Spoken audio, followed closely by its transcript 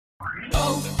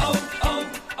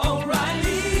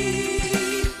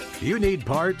O'Reilly. You need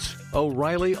parts?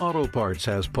 O'Reilly Auto Parts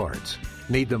has parts.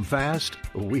 Need them fast?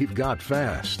 We've got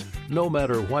fast. No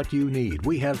matter what you need,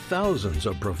 we have thousands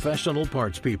of professional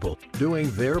parts people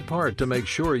doing their part to make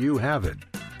sure you have it.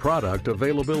 Product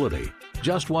availability.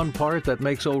 Just one part that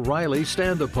makes O'Reilly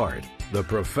stand apart. The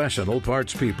professional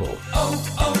parts people.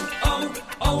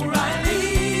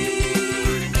 O'Reilly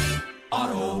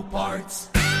Auto Parts.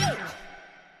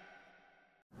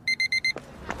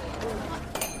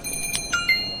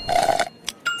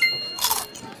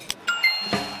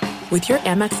 With your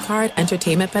Amex card,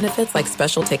 entertainment benefits like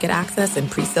special ticket access and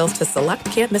pre-sales to select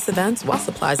can't-miss events while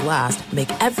supplies last make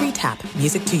every tap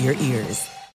music to your ears.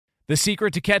 The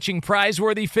secret to catching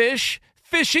prize-worthy fish?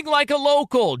 Fishing like a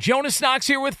local. Jonas Knox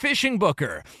here with Fishing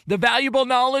Booker. The valuable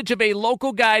knowledge of a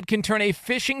local guide can turn a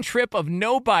fishing trip of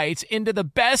no bites into the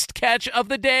best catch of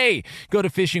the day. Go to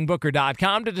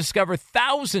fishingbooker.com to discover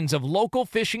thousands of local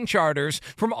fishing charters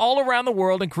from all around the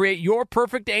world and create your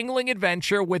perfect angling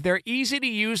adventure with their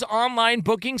easy-to-use online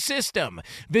booking system.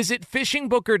 Visit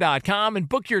fishingbooker.com and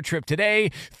book your trip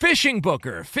today. Fishing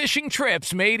Booker. Fishing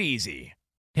trips made easy.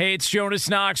 Hey, it's Jonas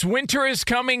Knox. Winter is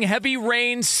coming. Heavy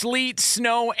rain, sleet,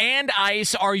 snow, and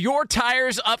ice. Are your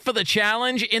tires up for the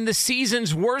challenge? In the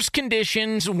season's worst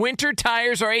conditions, winter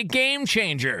tires are a game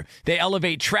changer. They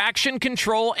elevate traction,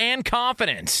 control, and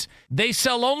confidence. They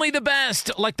sell only the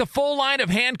best, like the full line of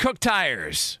hand-cooked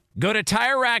tires. Go to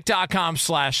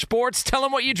TireRack.com/sports. Tell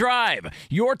them what you drive.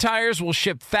 Your tires will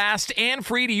ship fast and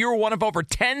free to your one of over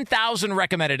 10,000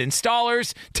 recommended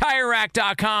installers.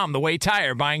 TireRack.com, the way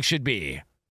tire buying should be.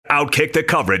 Outkick the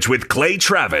coverage with Clay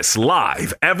Travis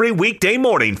live every weekday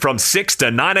morning from 6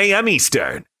 to 9 a.m.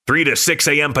 Eastern, 3 to 6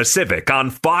 a.m. Pacific on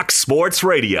Fox Sports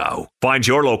Radio. Find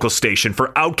your local station for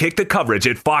Outkick the coverage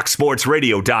at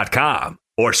foxsportsradio.com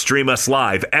or stream us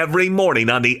live every morning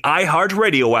on the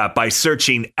iHeartRadio app by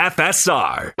searching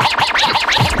FSR. Now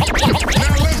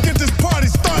let's get this party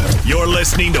started. You're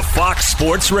listening to Fox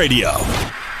Sports Radio.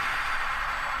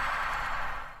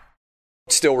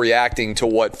 Still reacting to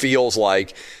what feels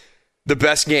like the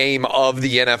best game of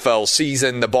the NFL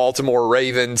season, the Baltimore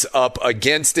Ravens up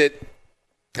against it.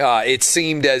 It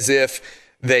seemed as if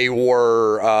they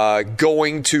were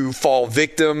going to fall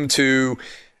victim to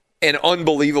an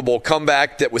unbelievable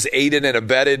comeback that was aided and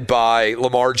abetted by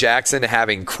Lamar Jackson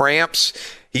having cramps.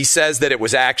 He says that it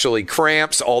was actually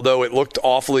cramps, although it looked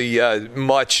awfully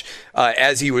much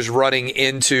as he was running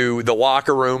into the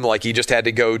locker room, like he just had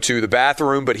to go to the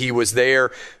bathroom, but he was there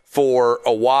for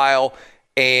a while.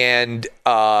 And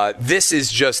this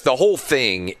is just, the whole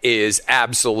thing is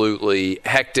absolutely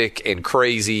hectic and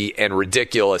crazy and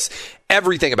ridiculous.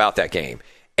 Everything about that game.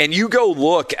 And you go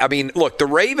look, the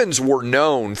Ravens were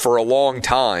known for a long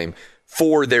time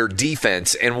for their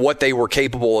defense and what they were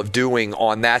capable of doing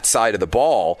on that side of the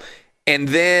ball. And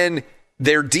then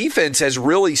their defense has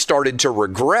really started to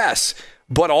regress.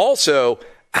 But also,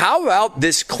 how about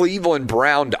this Cleveland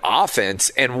Brown offense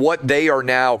and what they are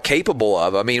now capable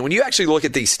of? I mean, when you actually look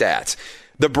at these stats,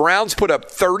 the Browns put up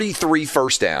 33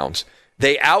 first downs.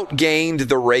 They outgained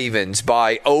the Ravens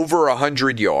by over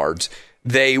 100 yards.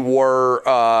 They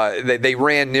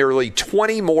ran nearly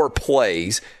 20 more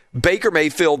plays. Baker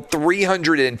Mayfield,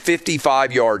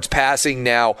 355 yards passing.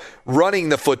 Now, running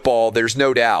the football, there's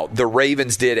no doubt the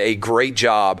Ravens did a great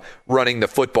job running the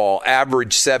football,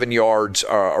 average 7 yards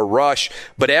a rush.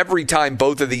 But every time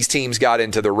both of these teams got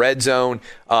into the red zone,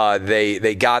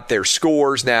 they got their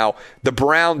scores. Now, the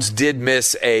Browns did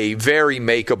miss a very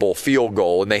makeable field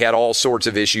goal, and they had all sorts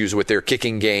of issues with their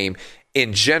kicking game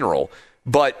in general.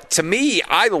 But to me,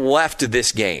 I left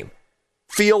this game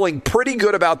feeling pretty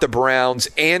good about the Browns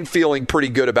and feeling pretty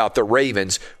good about the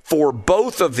Ravens for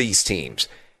both of these teams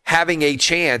having a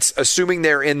chance, assuming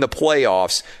they're in the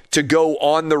playoffs, to go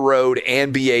on the road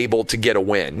and be able to get a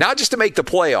win. Not just to make the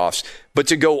playoffs, but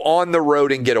to go on the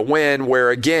road and get a win where,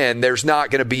 again, there's not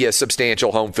going to be a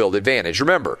substantial home field advantage.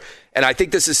 Remember, and I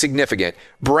think this is significant,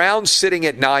 Browns sitting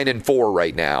at 9-4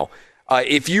 right now.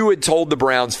 If you had told the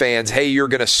Browns fans, hey, you're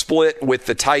going to split with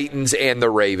the Titans and the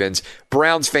Ravens,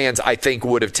 Browns fans, I think,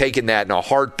 would have taken that in a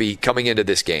heartbeat coming into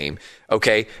this game.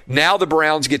 Okay, now the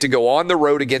Browns get to go on the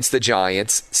road against the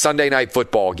Giants, Sunday night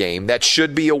football game. That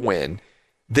should be a win.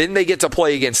 Then they get to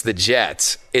play against the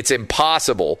Jets. It's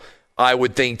impossible, I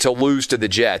would think, to lose to the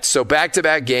Jets. So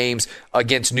back-to-back games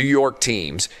against New York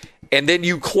teams. And then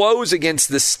you close against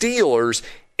the Steelers,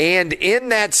 and in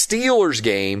that Steelers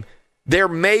game, there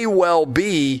may well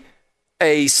be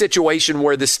a situation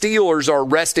where the Steelers are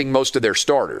resting most of their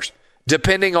starters.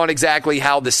 depending on exactly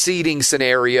how the seeding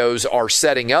scenarios are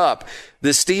setting up, the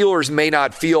Steelers may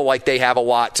not feel like they have a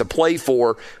lot to play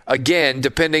for. Again,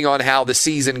 depending on how the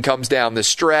season comes down the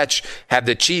stretch, have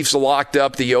the Chiefs locked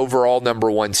up the overall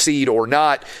number 1 seed or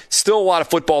not? Still a lot of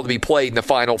football to be played in the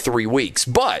final 3 weeks.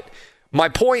 But my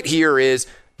point here is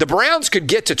the Browns could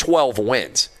get to 12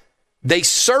 wins. They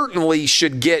certainly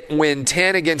should win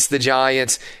 10 against the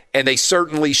Giants, and they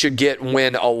certainly should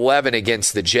win 11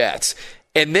 against the Jets.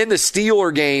 And then the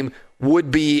Steeler game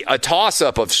would be a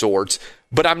toss-up of sorts,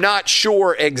 but I'm not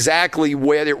sure exactly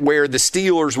where the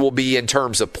Steelers will be in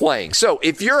terms of playing. So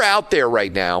if you're out there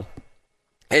right now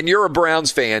and you're a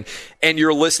Browns fan and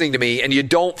you're listening to me and you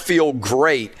don't feel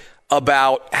great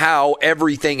about how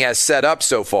everything has set up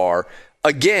so far,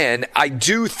 again, I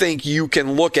do think you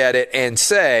can look at it and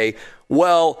say,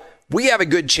 well, we have a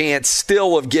good chance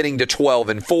still of getting to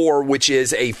 12-4, which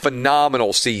is a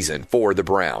phenomenal season for the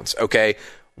Browns, okay?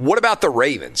 What about the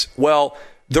Ravens? Well,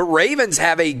 the Ravens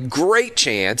have a great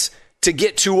chance to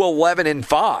get to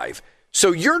 11-5.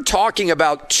 So you're talking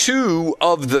about 2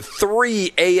 of the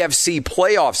 3 AFC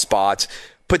playoff spots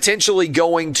potentially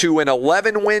going to an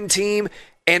 11-win team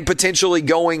and potentially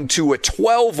going to a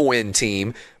 12-win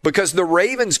team, because the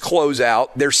Ravens close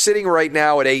out. They're sitting right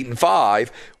now at 8-5,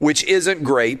 which isn't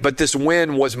great, but this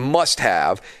win was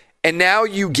must-have. And now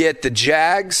you get the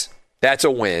Jags, that's a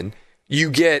win.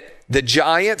 You get the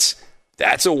Giants,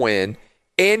 that's a win.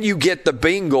 And you get the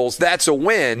Bengals, that's a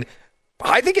win.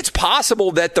 I think it's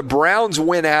possible that the Browns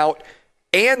win out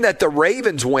and that the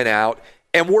Ravens win out,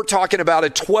 and we're talking about a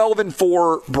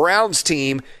 12-4 Browns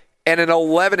team and an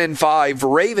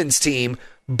 11-5 Ravens team,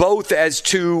 both as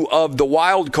 2 of the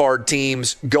wild card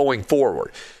teams going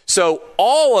forward. So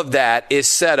all of that is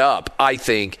set up, I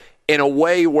think, in a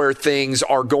way where things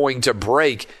are going to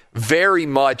break very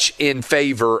much in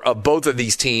favor of both of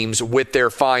these teams with their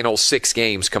final 6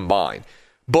 games combined.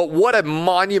 But what a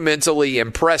monumentally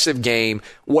impressive game.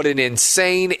 What an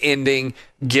insane ending,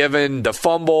 given the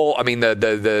fumble,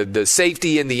 the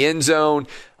safety in the end zone,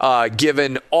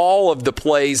 given all of the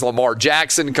plays. Lamar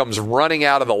Jackson comes running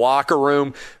out of the locker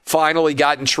room, finally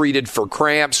gotten treated for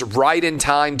cramps, right in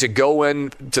time to go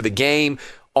into the game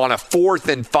on a 4th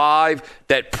and 5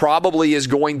 that probably is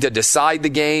going to decide the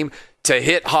game, to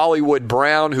hit Hollywood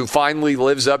Brown, who finally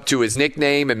lives up to his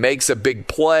nickname and makes a big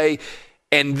play.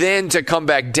 And then to come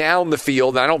back down the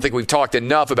field, and I don't think we've talked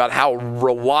enough about how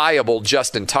reliable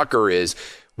Justin Tucker is,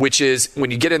 which is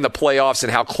when you get in the playoffs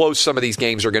and how close some of these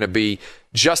games are going to be,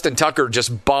 Justin Tucker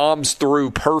just bombs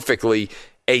through perfectly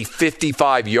a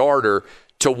 55-yarder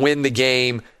to win the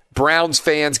game. Browns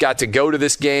fans got to go to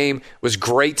this game. It was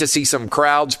great to see some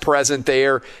crowds present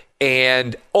there.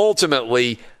 And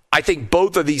ultimately, I think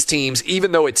both of these teams,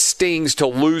 even though it stings to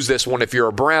lose this one if you're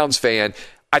a Browns fan,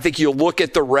 I think you'll look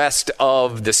at the rest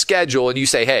of the schedule and you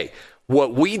say, hey,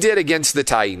 what we did against the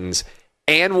Titans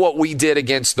and what we did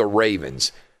against the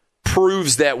Ravens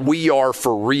proves that we are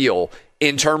for real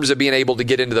in terms of being able to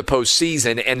get into the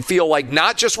postseason and feel like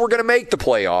not just we're going to make the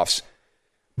playoffs,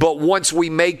 but once we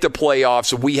make the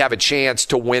playoffs, we have a chance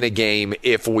to win a game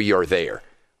if we are there.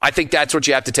 I think that's what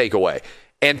you have to take away.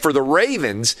 And for the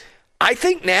Ravens, I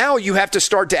think now you have to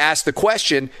start to ask the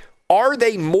question, are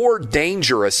they more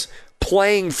dangerous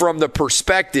playing from the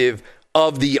perspective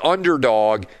of the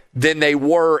underdog than they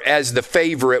were as the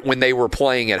favorite when they were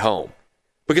playing at home?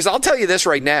 Because I'll tell you this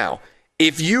right now,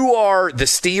 if you are the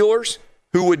Steelers,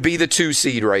 who would be the 2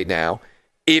 seed right now,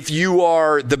 if you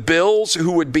are the Bills,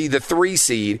 who would be the 3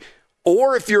 seed,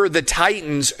 or if you're the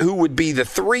Titans, who would be the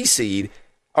 4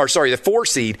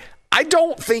 seed, I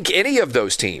don't think any of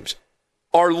those teams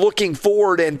are looking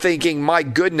forward and thinking, my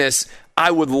goodness,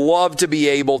 I would love to be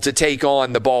able to take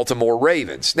on the Baltimore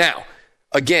Ravens. Now,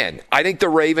 again, I think the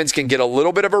Ravens can get a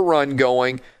little bit of a run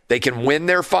going. They can win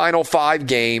their final 5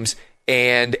 games,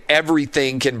 and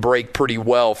everything can break pretty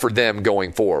well for them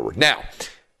going forward. Now,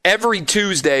 every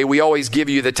Tuesday, we always give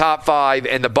you the top 5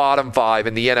 and the bottom 5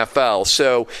 in the NFL.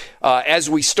 So as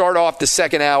we start off the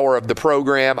second hour of the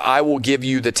program, I will give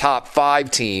you the top 5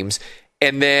 teams.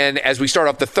 And then as we start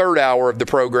off the third hour of the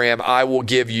program, I will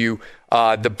give you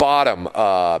the bottom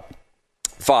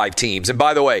 5 teams. And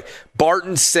by the way,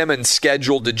 Barton Simmons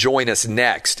scheduled to join us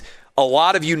next. A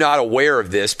lot of you not aware of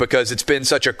this because it's been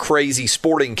such a crazy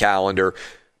sporting calendar,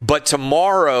 but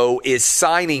tomorrow is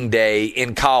signing day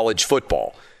in college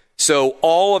football. So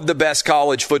all of the best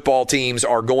college football teams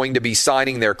are going to be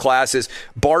signing their classes.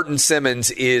 Barton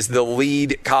Simmons is the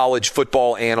lead college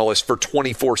football analyst for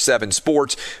 24/7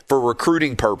 Sports for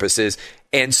recruiting purposes.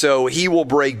 And so he will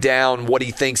break down what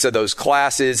he thinks of those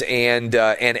classes and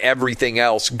everything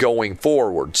else going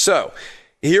forward. So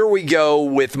here we go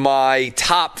with my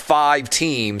top 5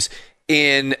 teams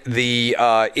in the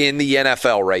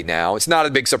NFL right now. It's not a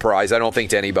big surprise, I don't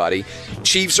think, to anybody.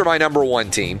 Chiefs are my number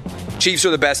 1 team. Chiefs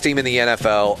are the best team in the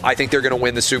NFL. I think they're going to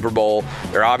win the Super Bowl.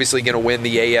 They're obviously going to win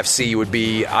the AFC, would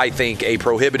be, I think, a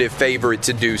prohibitive favorite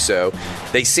to do so.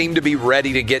 They seem to be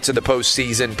ready to get to the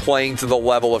postseason, playing to the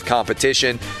level of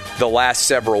competition the last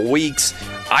several weeks.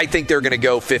 I think they're going to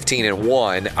go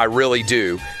 15-1. I really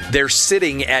do. They're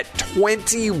sitting at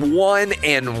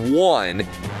 21-1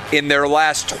 in their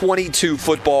last 22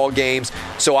 football games.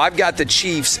 So I've got the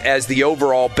Chiefs as the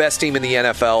overall best team in the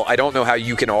NFL. I don't know how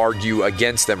you can argue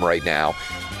against them right now.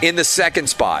 In the second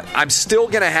spot, I'm still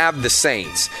going to have the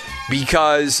Saints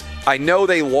because I know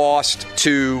they lost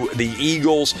to the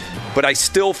Eagles, but I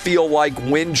still feel like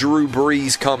when Drew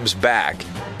Brees comes back,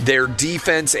 their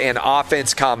defense and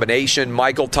offense combination,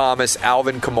 Michael Thomas,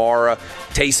 Alvin Kamara,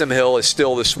 Taysom Hill is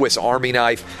still the Swiss Army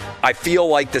knife. I feel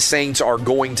like the Saints are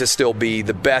going to still be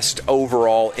the best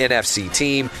overall NFC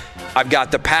team. I've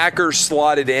got the Packers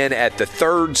slotted in at the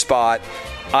 3rd spot.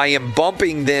 I am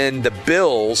bumping then the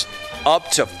Bills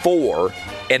up to 4,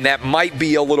 and that might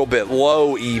be a little bit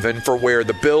low even for where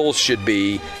the Bills should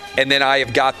be. And then I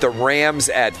have got the Rams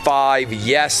at 5.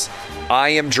 Yes, I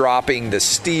am dropping the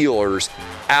Steelers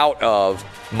out of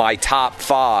my top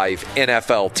 5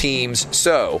 NFL teams.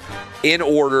 So, in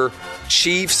order,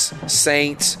 Chiefs,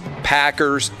 Saints,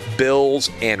 Packers, Bills,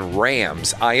 and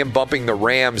Rams. I am bumping the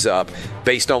Rams up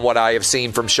based on what I have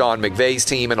seen from Sean McVay's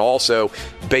team, and also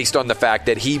based on the fact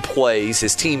that he plays,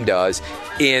 his team does,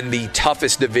 in the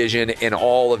toughest division in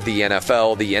all of the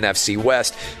NFL, the NFC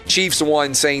West. Chiefs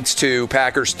 1, Saints 2,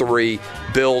 Packers 3,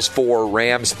 Bills 4,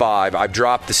 Rams 5. I've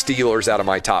dropped the Steelers out of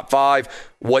my top 5.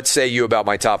 What say you about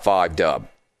my top 5, Dub?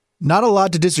 Not a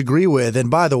lot to disagree with.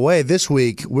 And by the way, this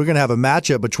week, we're going to have a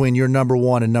matchup between your number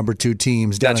 1 and number 2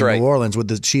 teams down in New Orleans with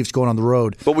the Chiefs going on the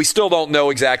road. But we still don't know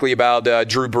exactly about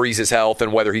Drew Brees' health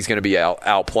and whether he's going to be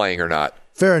out playing or not.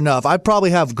 Fair enough. I'd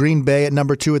probably have Green Bay at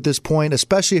number 2 at this point,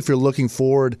 especially if you're looking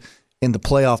forward in the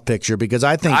playoff picture, because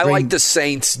I think I like the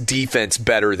Saints' defense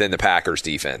better than the Packers'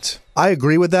 defense. I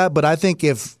agree with that, but I think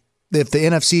if the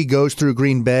NFC goes through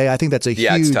Green Bay, I think that's a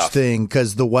huge thing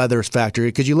because the weather's factor.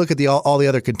 Because you look at all the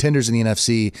other contenders in the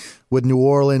NFC with New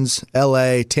Orleans,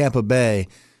 L.A., Tampa Bay.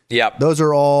 Yep. Those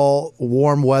are all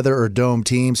warm weather or dome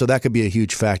teams, so that could be a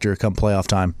huge factor come playoff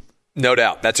time. No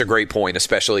doubt. That's a great point,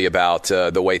 especially about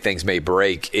the way things may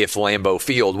break if Lambeau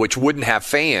Field, which wouldn't have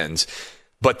fans,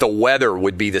 but the weather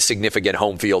would be the significant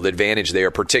home field advantage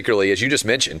there, particularly, as you just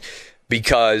mentioned,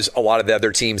 because a lot of the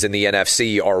other teams in the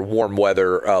NFC are warm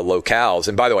weather locales.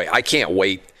 And by the way, I can't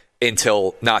wait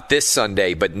until not this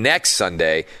Sunday, but next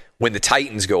Sunday when the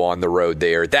Titans go on the road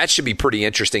there. That should be pretty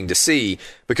interesting to see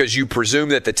because you presume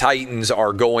that the Titans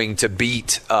are going to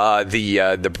beat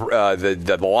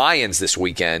the Lions this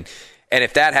weekend. And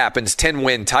if that happens,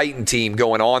 10-win Titan team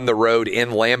going on the road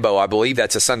in Lambeau, I believe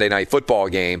that's a Sunday night football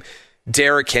game.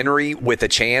 Derrick Henry with a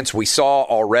chance. We saw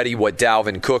already what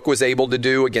Dalvin Cook was able to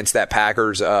do against that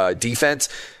Packers defense.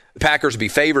 The Packers would be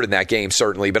favored in that game,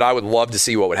 certainly, but I would love to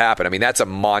see what would happen. I mean, that's a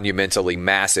monumentally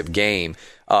massive game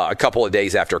a couple of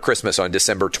days after Christmas on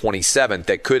December 27th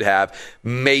that could have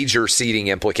major seeding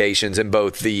implications in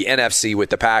both the NFC with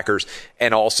the Packers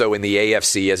and also in the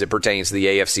AFC as it pertains to the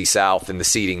AFC South and the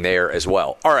seeding there as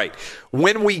well. All right,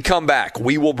 when we come back,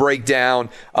 we will break down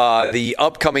the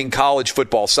upcoming college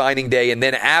football signing day, and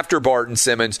then after Barton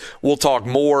Simmons, we'll talk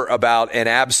more about an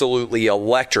absolutely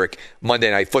electric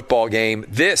Monday Night Football game.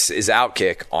 This is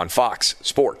Outkick on Fox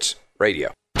Sports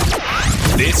Radio.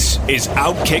 This is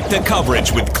Outkick the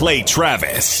Coverage with Clay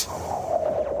Travis.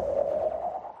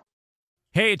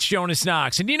 Hey, it's Jonas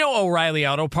Knox, and you know O'Reilly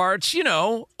Auto Parts. You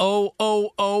know,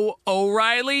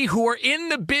 O'Reilly, who are in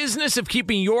the business of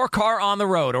keeping your car on the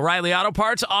road. O'Reilly Auto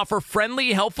Parts offer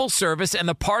friendly, helpful service and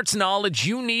the parts knowledge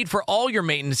you need for all your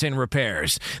maintenance and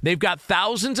repairs. They've got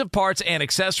thousands of parts and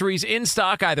accessories in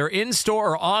stock, either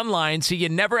in-store or online, so you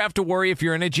never have to worry if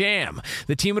you're in a jam.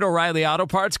 The team at O'Reilly Auto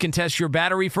Parts can test your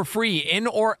battery for free in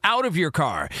or out of your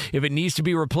car. If it needs to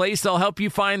be replaced, they'll help you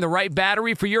find the right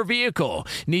battery for your vehicle.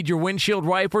 Need your windshield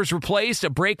wipers replaced,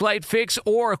 a brake light fix,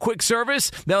 or a quick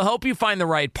service? They'll help you find the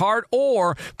right part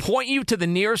or point you to the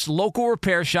nearest local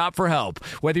repair shop for help.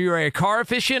 Whether you're a car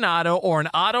aficionado or an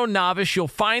auto novice, you'll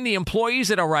find the employees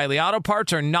at O'Reilly Auto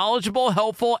Parts are knowledgeable,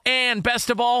 helpful, and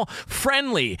best of all,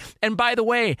 friendly. And by the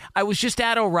way, I was just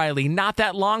at O'Reilly not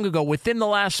that long ago, within the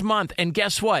last month, and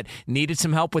guess what? Needed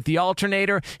some help with the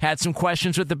alternator, had some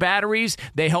questions with the batteries.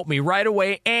 They helped me right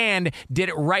away and did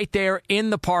it right there in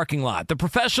the parking lot. The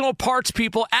professional parts parts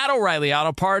people at O'Reilly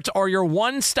Auto Parts are your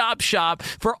one-stop shop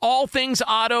for all things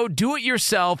auto,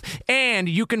 do-it-yourself, and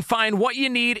you can find what you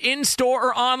need in-store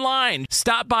or online.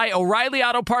 Stop by O'Reilly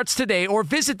Auto Parts today or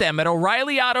visit them at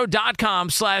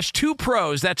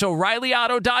O'ReillyAuto.com/2pros. That's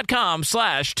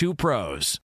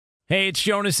O'ReillyAuto.com/2pros. Hey, it's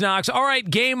Jonas Knox. All right,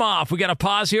 game off. We got to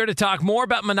pause here to talk more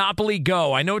about Monopoly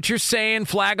Go. I know what you're saying,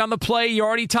 flag on the play. You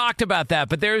already talked about that,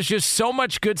 but there's just so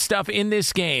much good stuff in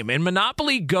this game. In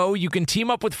Monopoly Go, you can team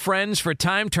up with friends for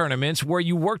time tournaments where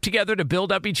you work together to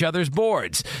build up each other's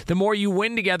boards. The more you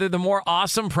win together, the more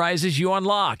awesome prizes you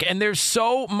unlock. And there's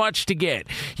so much to get.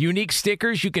 Unique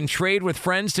stickers you can trade with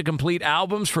friends to complete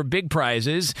albums for big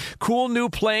prizes. Cool new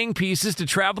playing pieces to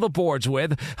travel the boards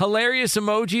with. Hilarious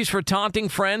emojis for taunting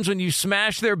friends when you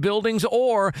smash their buildings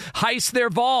or heist their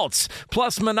vaults.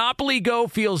 Plus, Monopoly Go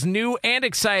feels new and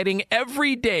exciting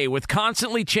every day with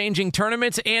constantly changing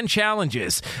tournaments and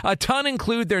challenges. A ton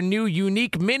include their new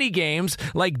unique mini games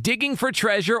like digging for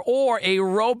treasure or a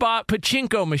robot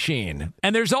pachinko machine.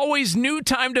 And there's always new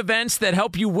timed events that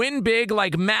help you win big,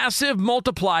 like massive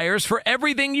multipliers for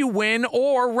everything you win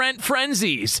or rent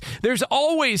frenzies. There's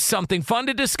always something fun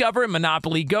to discover in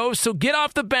Monopoly Go, so get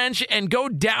off the bench and go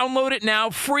download it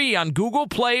now free on Google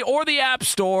Play or the App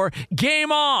Store. Game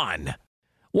on!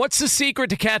 What's the secret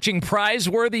to catching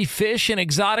prize-worthy fish in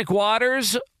exotic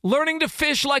waters? Learning to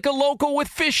fish like a local with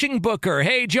Fishing Booker.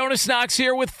 Hey, Jonas Knox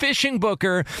here with Fishing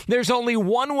Booker. There's only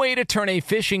one way to turn a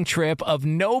fishing trip of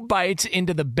no bites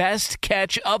into the best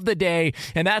catch of the day,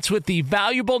 and that's with the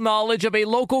valuable knowledge of a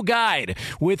local guide.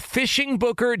 With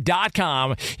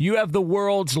FishingBooker.com, you have the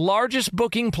world's largest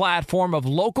booking platform of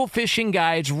local fishing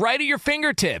guides right at your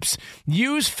fingertips.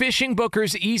 Use Fishing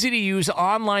Booker's easy-to-use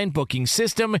online booking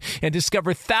system and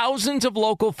discover thousands of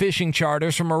local fishing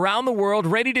charters from around the world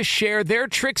ready to share their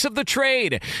tricks of the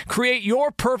trade. Create your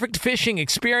perfect fishing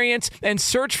experience and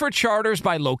search for charters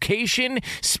by location,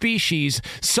 species,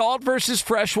 salt versus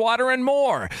freshwater, and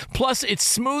more. Plus, it's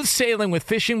smooth sailing with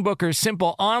Fishing Booker's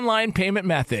simple online payment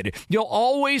method. You'll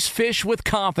always fish with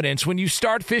confidence when you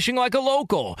start fishing like a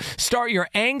local. Start your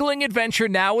angling adventure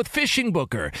now with Fishing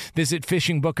Booker. Visit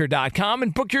FishingBooker.com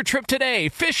and book your trip today.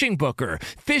 Fishing Booker.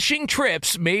 Fishing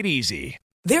trips made easy.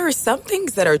 There are some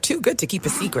things that are too good to keep a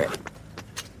secret.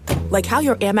 Like how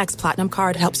your Amex Platinum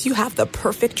card helps you have the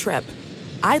perfect trip.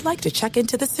 I'd like to check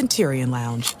into the Centurion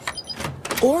Lounge.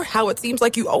 Or how it seems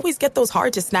like you always get those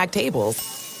hard-to-snag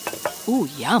tables. Ooh,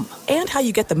 yum. And how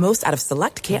you get the most out of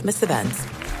select can't-miss events.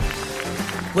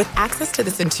 With access to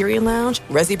the Centurion Lounge,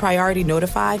 Resi Priority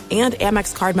Notified, and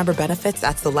Amex card member benefits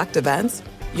at select events,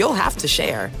 you'll have to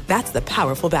share. That's the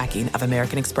powerful backing of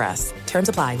American Express. Terms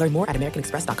apply. Learn more at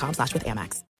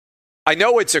americanexpress.com/withAmex. I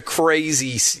know it's a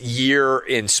crazy year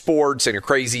in sports and a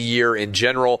crazy year in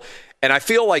general, and I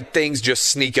feel like things just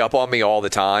sneak up on me all the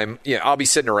time. You know, I'll be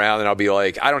sitting around and I'll be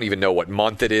like, I don't even know what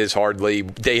month it is hardly.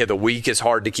 Day of the week is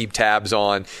hard to keep tabs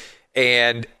on.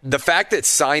 And the fact that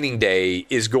signing day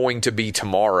is going to be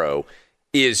tomorrow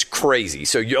is crazy.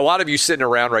 So a lot of you sitting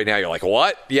around right now, you're like,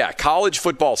 what? Yeah, college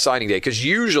football signing day, because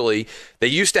usually they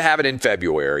used to have it in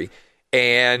February.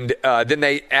 And then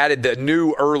they added the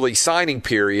new early signing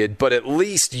period, but at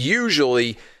least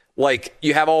usually, like,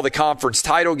 you have all the conference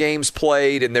title games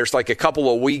played, and there's like a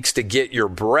couple of weeks to get your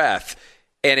breath.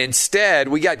 And instead,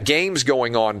 we got games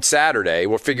going on Saturday.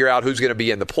 We'll figure out who's going to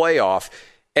be in the playoff.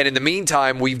 And in the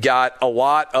meantime, we've got a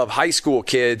lot of high school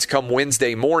kids come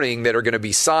Wednesday morning that are going to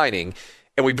be signing.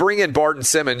 And we bring in Barton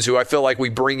Simmons, who I feel like we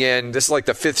bring in, this is like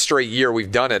the fifth straight year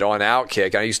we've done it on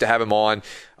Outkick. I used to have him on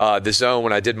The Zone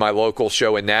when I did my local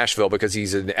show in Nashville, because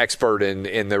he's an expert in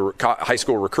the high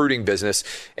school recruiting business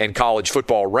and college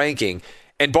football ranking.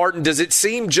 And Barton, does it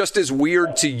seem just as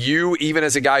weird to you, even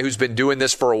as a guy who's been doing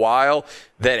this for a while,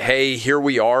 that, hey, here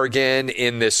we are again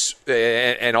in this,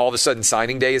 and all of a sudden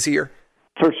signing day is here?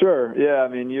 For sure. Yeah, I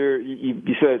mean, you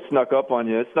said it snuck up on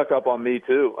you. It snuck up on me,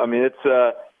 too. I mean,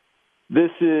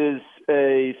 this is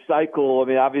a cycle. I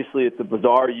mean, obviously it's a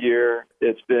bizarre year.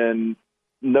 It's been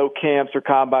no camps or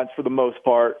combines for the most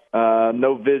part,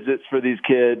 no visits for these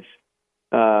kids.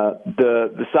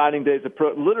 The signing days,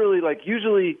 literally, like,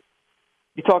 usually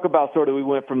you talk about sort of, we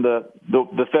went from the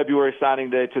February signing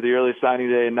day to the early signing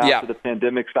day, and now to the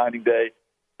pandemic signing day.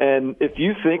 And if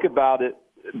you think about it,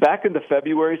 back in the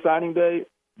February signing day,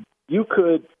 you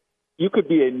could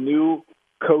be a new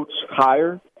coach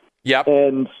hire. Yep.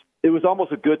 And it was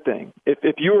almost a good thing.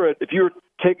 If you were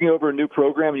taking over a new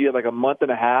program, you had like a month and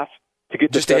a half to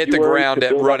get just to hit the ground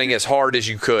and running as hard as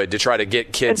you could to try to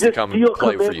get kids to come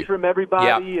play for you. From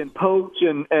everybody and poach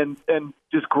and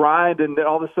just grind, and then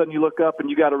all of a sudden you look up and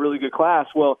you got a really good class.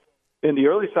 Well, in the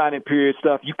early signing period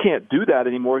stuff, you can't do that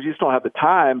anymore. You just don't have the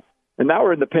time. And now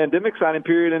we're in the pandemic signing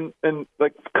period, and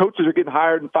like coaches are getting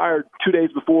hired and fired 2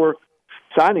 days before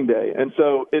signing day. And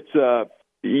so it's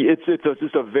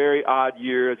just a very odd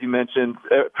year, as you mentioned.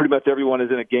 Pretty much everyone is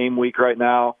in a game week right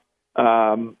now.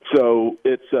 So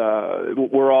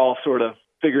we're all sort of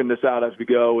figuring this out as we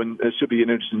go, and it should be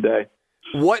an interesting day.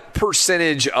 What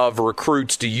percentage of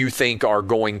recruits do you think are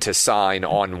going to sign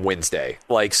on Wednesday?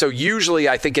 So usually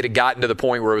I think it had gotten to the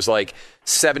point where it was like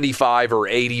 75 or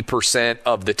 80%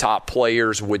 of the top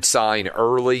players would sign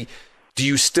early. Do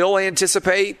you still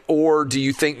anticipate, or do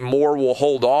you think more will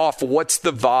hold off? What's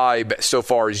the vibe so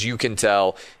far as you can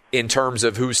tell in terms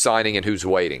of who's signing and who's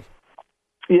waiting?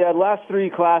 Yeah, last three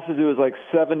classes it was like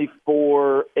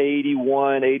 74,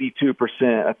 81,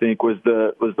 82%. I think was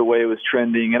the way it was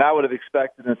trending, and I would have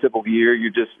expected in a typical year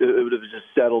it would have just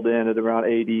settled in at around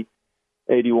 80,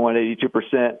 81,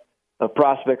 82% of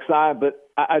prospects signed. But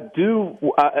I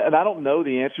don't know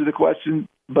the answer to the question,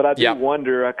 but I do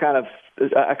wonder. I kind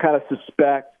of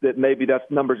suspect that maybe that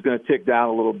number's going to tick down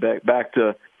a little bit, back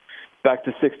to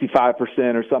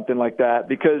 65% or something like that.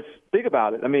 Because think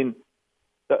about it. I mean,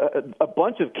 a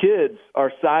bunch of kids are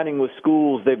signing with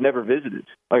schools they've never visited.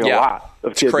 A lot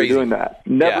of kids are doing that.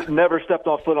 Never stepped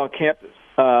on foot on campus.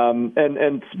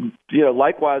 And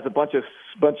likewise, a bunch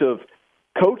of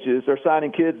coaches are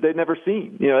signing kids they've never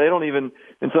seen. They don't even,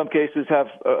 in some cases, have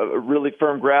a really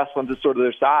firm grasp on just sort of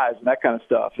their size and that kind of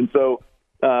stuff. And so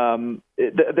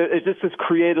it just has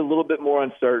created a little bit more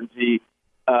uncertainty.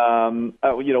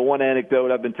 One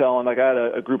anecdote I've been telling, I had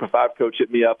a group of 5 coach hit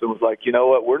me up and was like, you know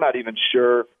what, we're not even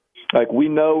sure. We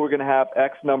know we're going to have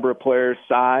X number of players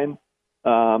sign,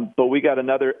 but we got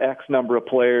another X number of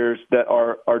players that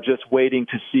are just waiting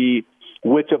to see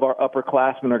which of our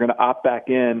upperclassmen are going to opt back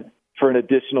in for an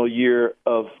additional year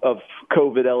of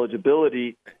COVID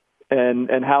eligibility,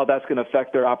 and how that's going to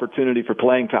affect their opportunity for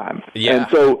playing time. Yeah.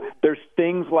 And so there's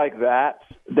things like that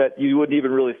you wouldn't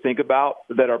even really think about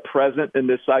that are present in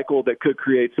this cycle that could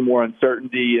create some more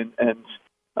uncertainty and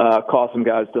cause some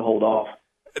guys to hold off.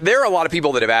 There are a lot of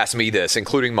people that have asked me this,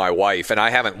 including my wife, and I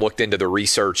haven't looked into the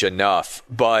research enough,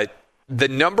 but the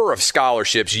number of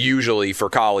scholarships usually for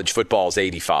college football is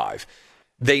 85.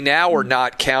 They now are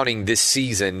not counting this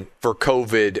season for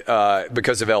COVID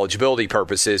because of eligibility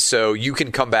purposes, so you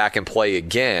can come back and play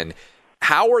again.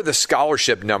 How are the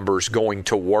scholarship numbers going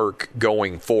to work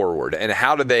going forward? And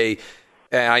how do they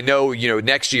 – and I know,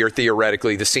 next year,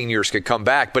 theoretically, the seniors could come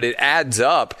back, but it adds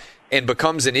up and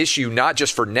becomes an issue not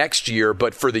just for next year,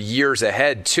 but for the years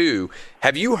ahead, too.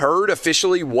 Have you heard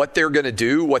officially what they're going to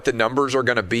do, what the numbers are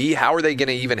going to be? How are they going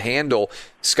to even handle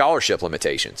scholarship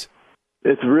limitations?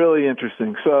 It's really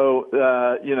interesting. So,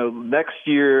 next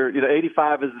year,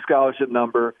 85 is the scholarship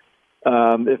number.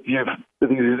 If you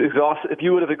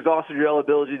would have exhausted your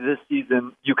eligibility this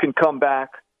season, you can come back.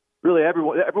 Really,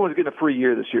 everyone's getting a free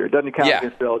year this year. It doesn't count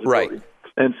against their eligibility. Right.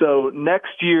 And so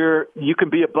next year, you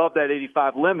can be above that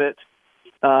 85 limit.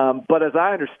 But as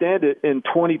I understand it, in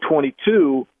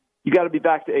 2022, you got to be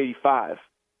back to 85.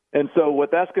 And so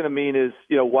what that's going to mean is,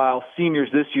 while seniors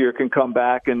this year can come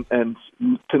back and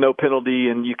to no penalty,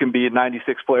 and you can be at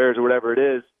 96 players or whatever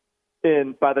it is,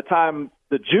 and by the time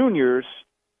the juniors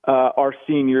are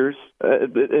seniors,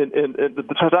 and by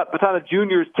the time the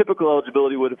juniors' typical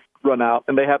eligibility would have run out,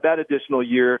 and they have that additional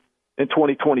year in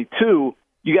 2022,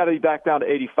 you got to be back down to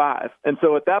 85. And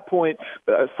so at that point,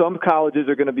 some colleges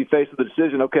are going to be faced with the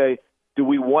decision, okay, do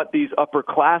we want these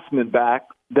upperclassmen back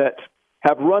that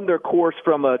have run their course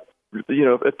from a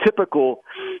typical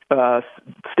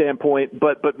standpoint,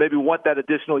 but maybe want that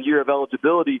additional year of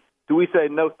eligibility? Do we say,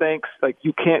 no, thanks,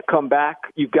 you can't come back,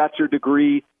 you've got your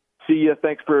degree, see ya,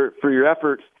 thanks for your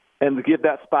efforts, and give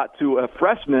that spot to a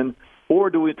freshman? Or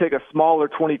do we take a smaller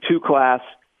 22 class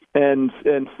and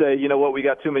say, you know what, we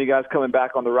got too many guys coming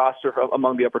back on the roster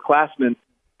among the upperclassmen?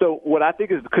 So what I think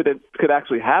could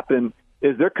actually happen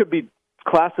is there could be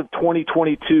class of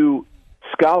 2022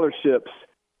 scholarships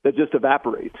that just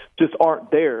evaporate, just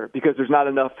aren't there because there's not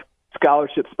enough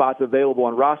scholarship spots available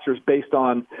on rosters based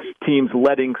on teams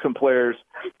letting some players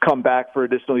come back for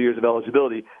additional years of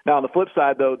eligibility. Now, on the flip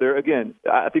side, though,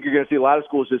 I think you're going to see a lot of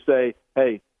schools just say,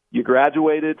 hey, you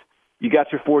graduated, you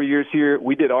got your 4 years here,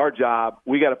 we did our job,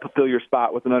 we got to fulfill your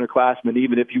spot with an underclassman,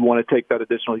 even if you want to take that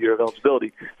additional year of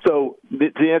eligibility. So to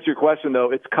answer your question,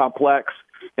 though, it's complex,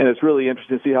 and it's really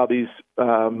interesting to see how these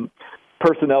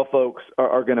personnel folks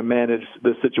are going to manage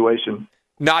this situation.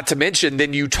 Not to mention,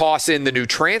 then you toss in the new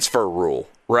transfer rule,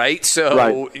 right?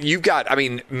 So You've got,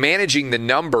 managing the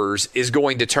numbers is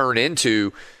going to turn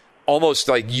into almost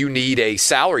like you need a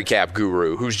salary cap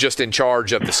guru who's just in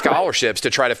charge of the scholarships to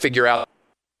try to figure out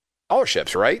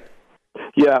scholarships, right?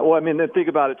 Yeah, well, I mean, then think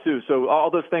about it, too. So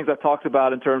all those things I talked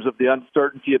about in terms of the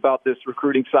uncertainty about this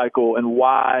recruiting cycle and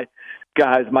why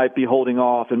guys might be holding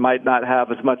off and might not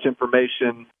have as much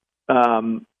information,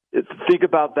 think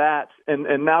about that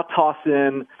and now toss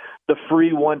in the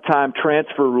free one-time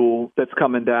transfer rule that's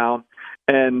coming down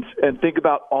and think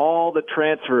about all the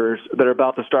transfers that are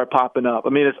about to start popping up. I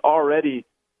mean,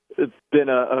 it's been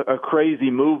a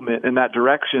crazy movement in that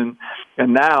direction.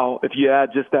 And now if you add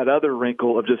just that other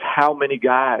wrinkle of just how many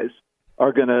guys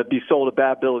are going to be sold a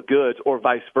bad bill of goods or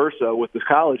vice versa with the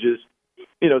colleges,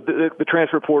 the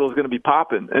transfer portal is going to be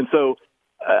popping. And so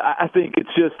I think it's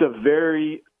just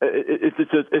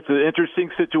it's an interesting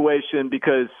situation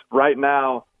because right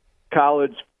now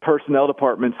college personnel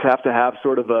departments have to have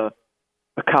sort of a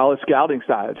college scouting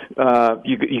side.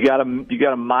 You got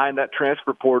to mine that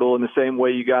transfer portal in the same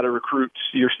way you got to recruit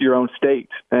your own state,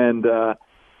 and the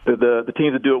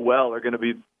teams that do it well are going to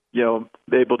be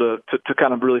able to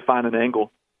kind of really find an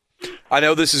angle. I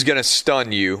know this is going to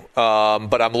stun you,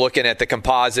 but I'm looking at the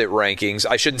composite rankings.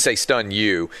 I shouldn't say stun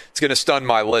you. It's going to stun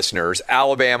my listeners.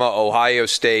 Alabama, Ohio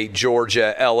State,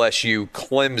 Georgia, LSU,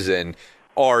 Clemson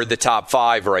are the top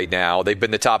 5 right now. They've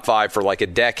been the top 5 for like a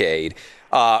decade.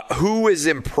 Who is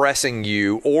impressing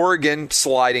you? Oregon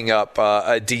sliding up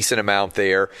a decent amount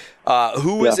there.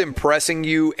 Who is impressing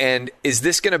you? And is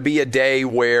this going to be a day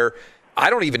where I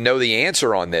don't even know the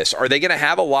answer on this? Are they going to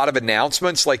have a lot of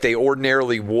announcements like they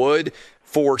ordinarily would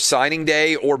for signing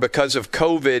day? Or because of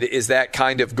COVID, is that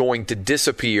kind of going to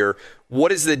disappear?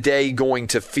 What is the day going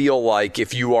to feel like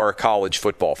if you are a college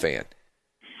football fan?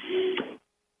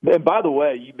 And by the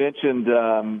way, you mentioned,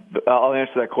 I'll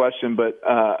answer that question, but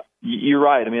you're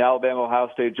right. I mean, Alabama, Ohio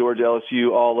State, Georgia,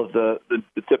 LSU, all of the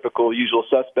typical usual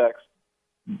suspects.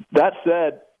 That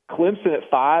said, Clemson at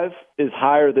 5 is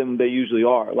higher than they usually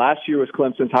are. Last year was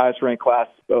Clemson's highest ranked class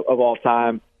of all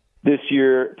time. This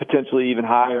year, potentially even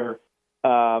higher.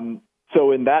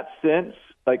 So in that sense,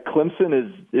 like Clemson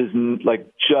is like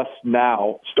just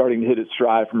now starting to hit its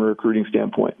stride from a recruiting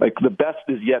standpoint. Like the best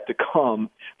is yet to come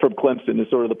from Clemson is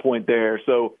sort of the point there.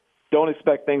 So don't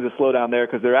expect things to slow down there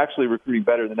because they're actually recruiting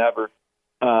better than ever.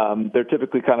 They're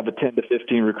typically kind of a 10 to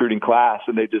 15 recruiting class,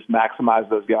 and they just maximize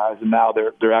those guys. And now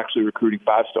they're actually recruiting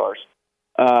 5-stars.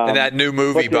 And that new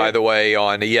movie, by the way,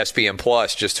 on ESPN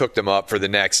Plus just hooked them up for the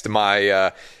next.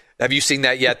 Have you seen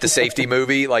that yet? The safety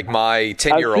movie, like my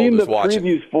 10-year-old was watching. I've seen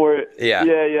the previews for it. Yeah.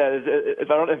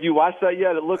 If you watched that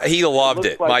yet, he loved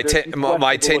it. Like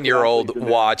my 10-year-old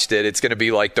watched it. It's going to be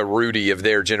like the Rudy of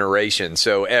their generation.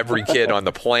 So every kid on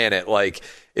the planet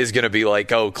is going to be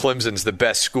like, oh, Clemson's the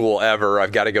best school ever.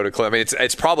 I've got to go to Clemson. I mean,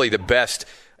 it's probably the best.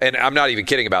 And I'm not even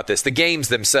kidding about this. The games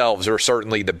themselves are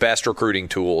certainly the best recruiting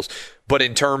tools. But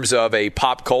in terms of a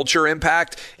pop culture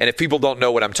impact, and if people don't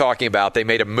know what I'm talking about, they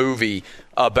made a movie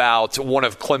about one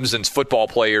of Clemson's football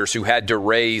players who had to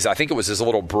raise, I think it was his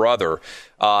little brother,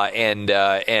 and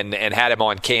had him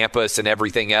on campus and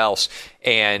everything else.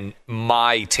 And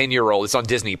my 10-year-old, it's on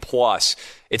Disney Plus.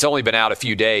 It's only been out a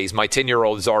few days. My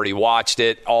 10-year-old has already watched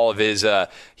it. All of his,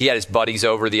 he had his buddies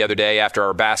over the other day after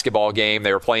our basketball game.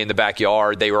 They were playing in the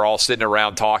backyard. They were all sitting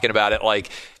around talking about it. Like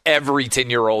every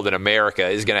 10-year-old in America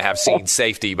is going to have seen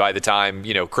safety by the time,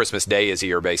 Christmas Day is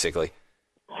here, basically.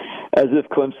 As if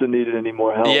Clemson needed any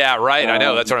more help. Yeah, right. I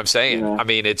know. That's what I'm saying. Yeah. I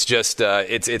mean, it's just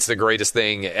it's the greatest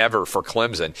thing ever for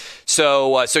Clemson.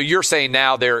 So you're saying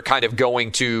now they're kind of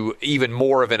going to even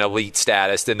more of an elite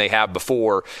status than they have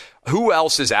before. Who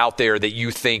else is out there that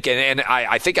you think, and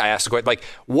I think I asked the question, like,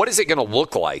 what is it going to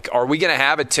look like? Are we going to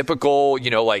have a typical,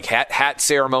 hat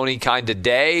ceremony kind of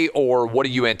day, or what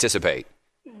do you anticipate?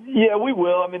 Yeah, we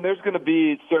will. I mean, there's going to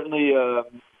be certainly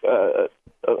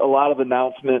a lot of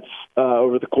announcements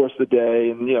over the course of the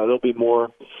day, and there'll be more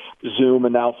Zoom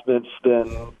announcements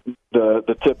than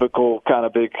the typical kind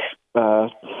of big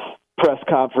press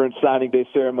conference signing day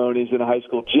ceremonies in a high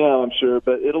school gym, I'm sure,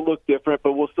 but it'll look different,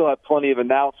 but we'll still have plenty of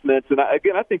announcements. And I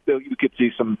think that you could see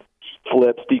some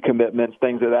flips, decommitments,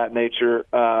 things of that nature.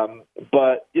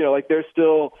 But there's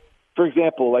still, for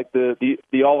example, like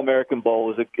the All-American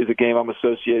Bowl is a game I'm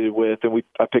associated with, and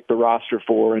I picked the roster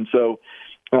for. And so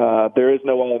there is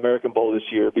no All-American Bowl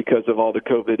this year because of all the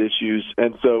COVID issues.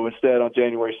 And so instead, on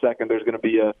January 2nd, there's going to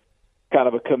be a kind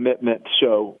of a commitment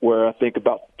show where I think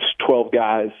about 12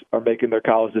 guys are making their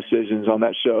college decisions on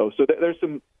that show. So there's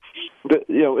some,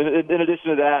 in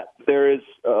addition to that, there is,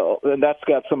 and that's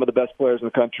got some of the best players in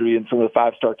the country and some of the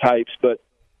 5-star types. But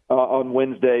on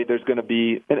Wednesday, there's going to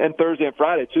be, and Thursday and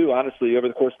Friday too, honestly, over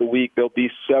the course of the week, there'll be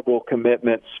several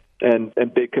commitments and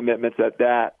big commitments at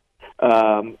that.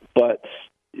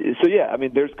 So yeah, I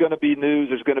mean, there's going to be news,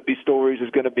 there's going to be stories,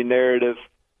 there's going to be narrative.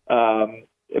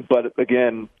 But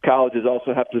again, colleges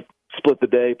also have to split the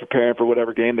day preparing for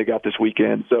whatever game they got this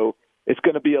weekend. So it's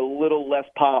going to be a little less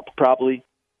pomp probably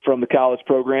from the college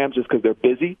programs just because they're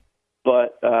busy.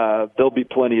 But there'll be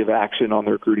plenty of action on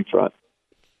the recruiting front.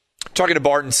 Talking to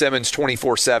Barton Simmons,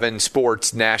 24/7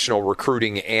 Sports national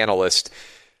recruiting analyst.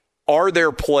 Are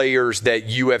there players that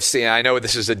you have seen? I know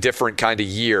this is a different kind of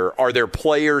year. Are there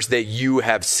players that you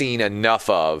have seen enough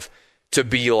of to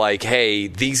be like, hey,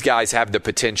 these guys have the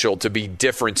potential to be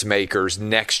difference makers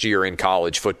next year in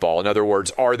college football? In other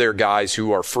words, are there guys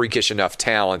who are freakish enough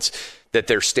talents that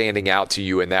they're standing out to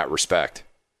you in that respect?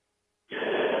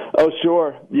 Oh,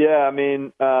 sure. Yeah, I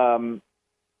mean,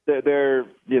 they're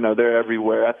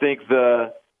everywhere. I think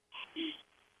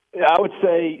I would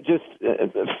say just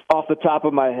off the top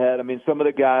of my head, I mean, some of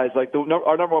the guys, like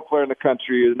our number one player in the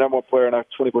country, the number one player in our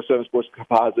 24/7 Sports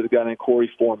composite, a guy named Corey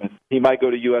Foreman. He might go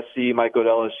to USC, might go to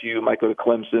LSU, might go to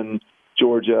Clemson,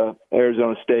 Georgia,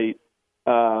 Arizona State.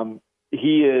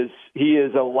 He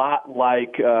is a lot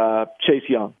like Chase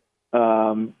Young,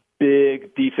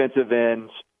 big defensive end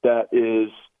that is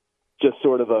just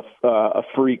sort of a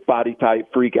freak body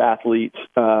type, freak athlete,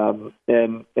 and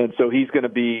so he's going to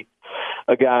be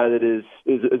a guy that is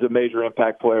a major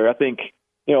impact player. I think,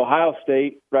 Ohio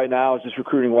State right now is just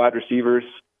recruiting wide receivers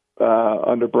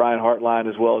under Brian Hartline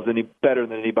as well as better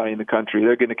than anybody in the country.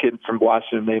 They're getting a kid from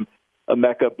Washington named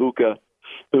Emeka Buka,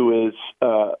 who is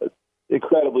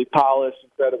incredibly polished,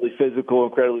 incredibly physical,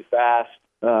 incredibly fast.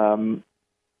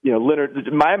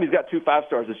 Leonard, Miami's got 2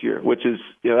 5-stars this year, which is,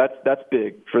 that's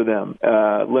big for them.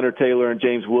 Leonard Taylor and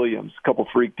James Williams, a couple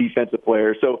freak defensive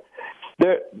players. So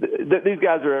these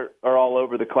guys are all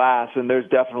over the class, and there's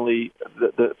definitely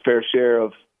the fair share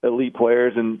of elite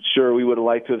players. And sure, we would have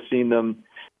liked to have seen them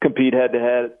compete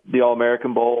head-to-head at the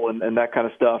All-American Bowl and that kind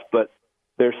of stuff. But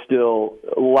there's still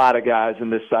a lot of guys in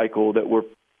this cycle that we're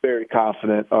very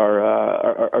confident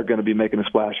are going to be making a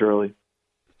splash early.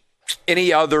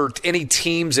 Any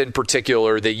teams in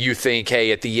particular that you think,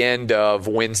 hey, at the end of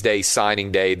Wednesday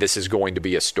signing day, this is going to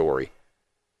be a story?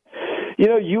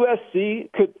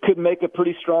 USC could make a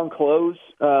pretty strong close.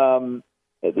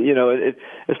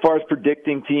 As far as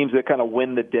predicting teams that kind of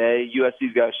win the day,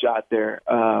 USC's got a shot there.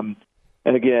 And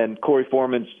again, Corey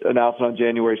Foreman's announced on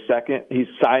January 2nd. He's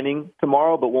signing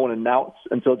tomorrow, but won't announce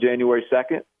until January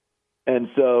 2nd. And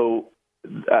so,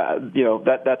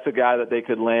 that's a guy that they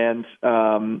could land.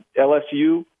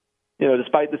 LSU,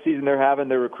 despite the season they're having,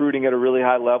 they're recruiting at a really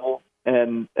high level,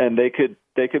 and they could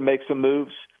make some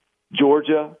moves.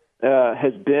 Georgia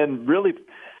has been really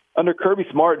under Kirby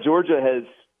Smart.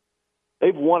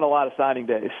 They've won a lot of signing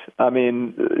days. I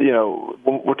mean,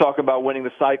 when we're talking about winning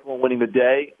the cycle and winning the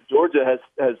day, Georgia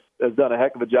has done a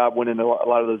heck of a job winning a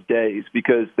lot of those days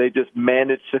because they just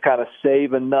managed to kind of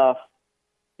save enough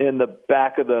in the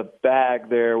back of the bag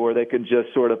there where they can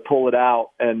just sort of pull it out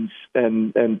and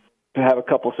have a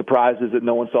couple surprises that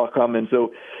no one saw coming.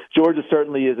 So Georgia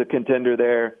certainly is a contender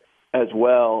there as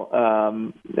well.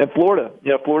 And Florida,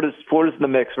 Florida's in the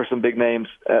mix for some big names.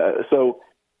 That's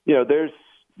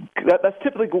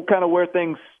typically kind of where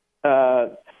things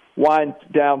wind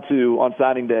down to on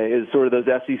signing day is sort of those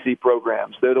SEC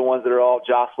programs. They're the ones that are all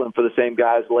jostling for the same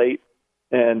guys late.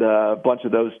 And a bunch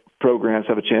of those programs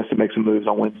have a chance to make some moves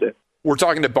on Wednesday. We're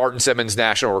talking to Barton Simmons,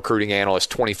 national recruiting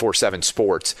analyst, 24/7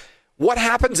 Sports. What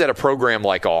happens at a program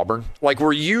like Auburn? Like,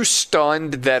 were you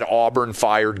stunned that Auburn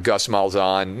fired Gus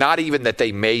Malzahn? Not even that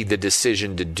they made the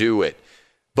decision to do it,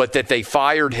 but that they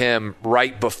fired him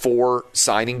right before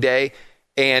signing day?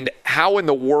 And how in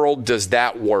the world does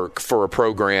that work for a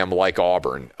program like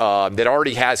Auburn that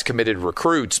already has committed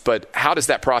recruits, but how does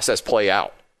that process play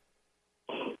out?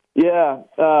 Yeah,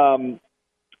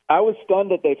 I was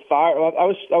stunned that they fired. I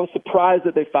was surprised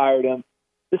that they fired him.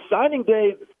 The signing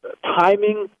day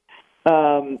timing,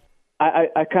 I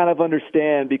kind of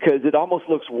understand because it almost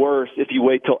looks worse if you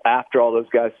wait till after all those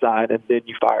guys sign and then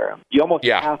you fire them. You almost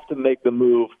have to make the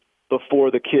move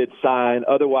before the kids sign.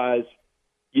 Otherwise,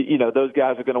 those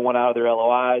guys are going to want out of their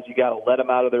LOIs. You got to let them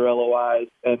out of their LOIs,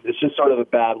 and it's just sort of a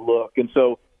bad look. And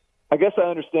so, I guess I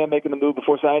understand making the move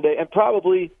before signing day, and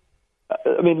probably.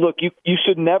 I mean, look, you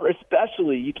should never,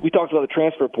 especially, we talked about the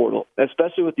transfer portal,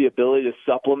 especially with the ability to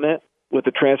supplement with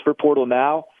the transfer portal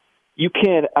now,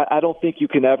 I don't think you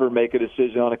can ever make a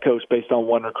decision on a coach based on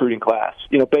one recruiting class.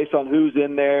 Based on who's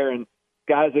in there and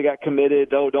guys that got committed,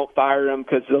 don't fire them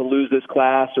because they'll lose this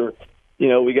class, or,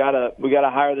 we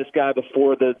gotta hire this guy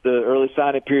before the early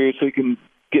signing period so we can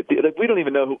get we don't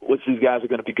even know which these guys are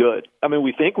going to be good. I mean,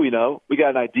 we think we know. We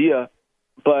got an idea.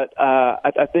 But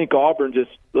I think Auburn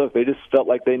they just felt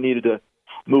like they needed to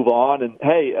move on. And,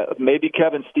 hey, maybe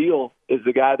Kevin Steele is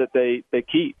the guy that they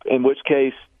keep, in which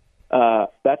case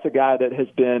that's a guy that has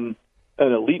been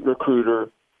an elite recruiter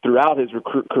throughout his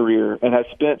career and has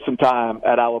spent some time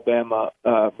at Alabama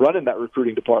running that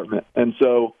recruiting department. And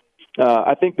so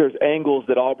I think there's angles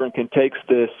that Auburn can take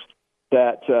this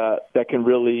that can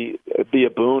really be a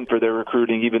boon for their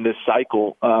recruiting even this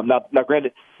cycle. Now,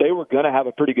 granted, they were going to have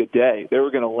a pretty good day. They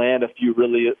were going to land a few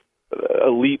really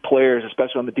elite players,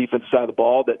 especially on the defensive side of the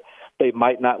ball, that they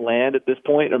might not land at this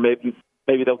point, or maybe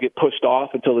they'll get pushed off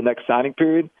until the next signing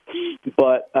period.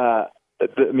 But, I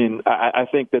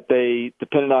think that they,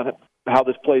 depending on how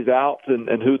this plays out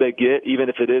and who they get, even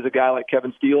if it is a guy like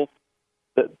Kevin Steele,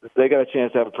 they got a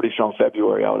chance to have a pretty strong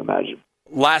February, I would imagine.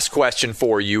 Last question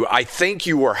for you. I think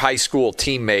you were high school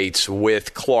teammates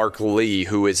with Clark Lea,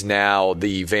 who is now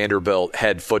the Vanderbilt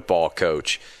head football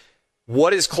coach.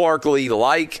 What is Clark Lea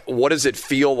like? What does it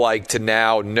feel like to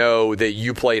now know that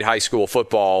you played high school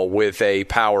football with a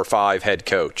Power 5 head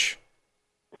coach?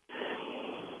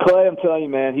 Clay, I'm telling you,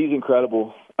 man, he's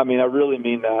incredible. I mean, I really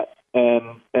mean that.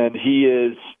 And he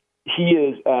is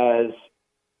as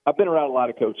I've been around a lot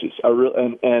of coaches.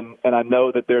 And I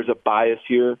know that there's a bias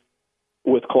here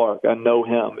with Clark. I know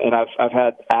him, and I've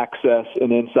had access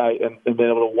and insight and been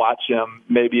able to watch him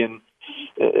maybe in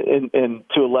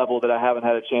to a level that I haven't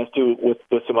had a chance to with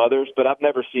some others. But I've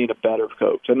never seen a better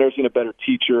coach. I've never seen a better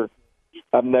teacher.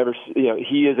 I've never,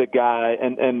 he is a guy,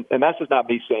 and that's just not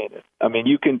me saying it. I mean,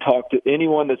 you can talk to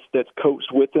anyone that's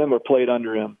coached with him or played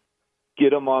under him.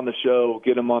 Get him on the show,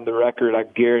 get him on the record. I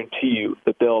guarantee you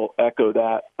that they'll echo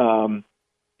that.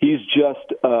 He's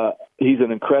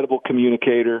an incredible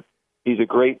communicator. He's a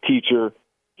great teacher.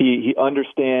 He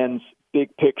understands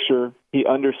big picture. He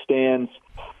understands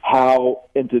how,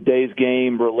 in today's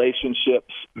game,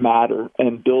 relationships matter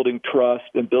and building trust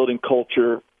and building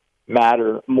culture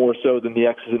matter more so than the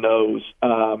X's and O's.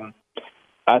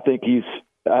 I think he's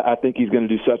going to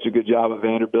do such a good job at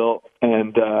Vanderbilt,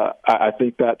 and I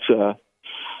think that's a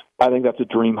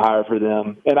dream hire for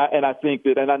them. And I think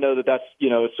that, and I know that's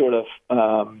it's sort of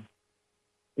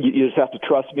you just have to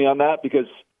trust me on that, because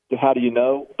how do you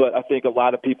know? But I think a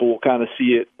lot of people will kind of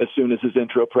see it as soon as his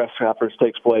intro press conference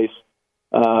takes place.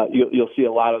 You'll see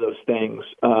a lot of those things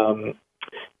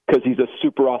because he's a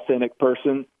super authentic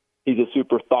person. He's a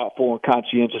super thoughtful and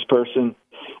conscientious person,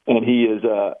 and he's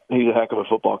a heck of a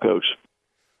football coach.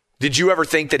 Did you ever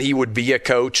think that he would be a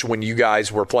coach when you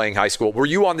guys were playing high school? Were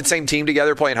you on the same team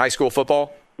together playing high school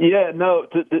football? Yeah, no.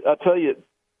 I'll tell you,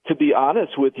 to be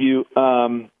honest with you,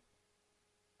 I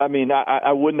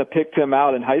wouldn't have picked him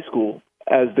out in high school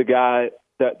as the guy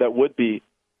that would be.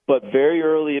 But very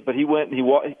early, he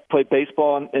played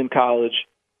baseball in college,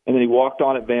 and then he walked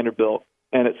on at Vanderbilt.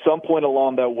 And at some point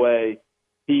along that way,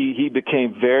 he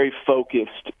became very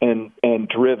focused and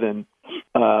driven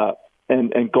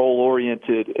and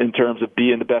goal-oriented in terms of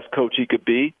being the best coach he could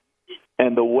be.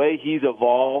 And the way he's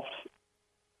evolved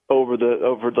over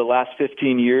the last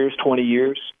 15 years, 20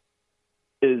 years,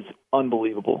 is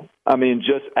unbelievable. I mean,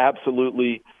 just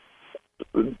absolutely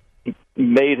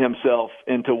made himself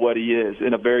into what he is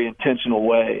in a very intentional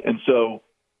way. And so,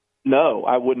 no,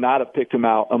 I would not have picked him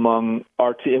out among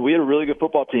our team. We had a really good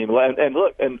football team. And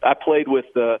look, and I played with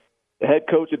the head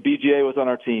coach at BGA was on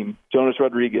our team, Jonas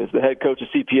Rodriguez. The head coach of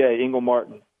CPA, Ingle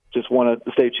Martin, just won a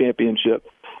state championship.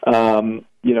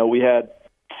 We had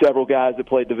several guys that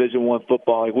played Division I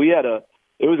football. It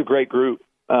was a great group.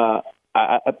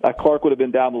 Clark would have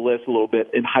been down the list a little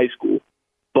bit in high school,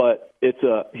 but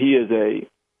he has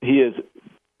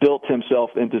built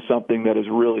himself into something that is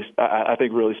really, I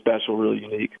think, really special, really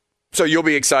unique. So you'll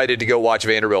be excited to go watch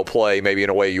Vanderbilt play, maybe in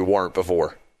a way you weren't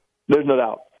before. There's no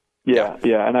doubt. Yeah,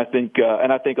 and I think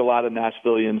a lot of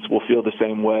Nashvillians will feel the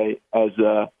same way as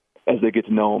they get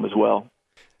to know him as well.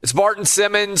 It's Barton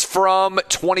Simmons from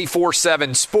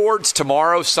 24/7 Sports.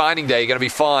 Tomorrow, signing day, going to be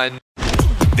fun.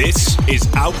 This is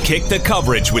Outkick the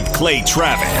Coverage with Clay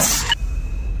Travis.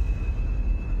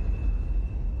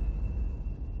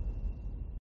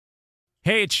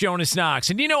 Hey, it's Jonas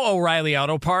Knox, and you know O'Reilly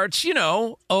Auto Parts. You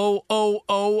know,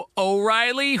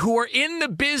 O'Reilly, who are in the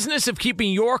business of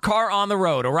keeping your car on the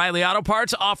road. O'Reilly Auto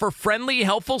Parts offer friendly,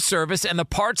 helpful service and the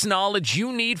parts knowledge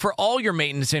you need for all your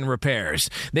maintenance and repairs.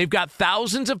 They've got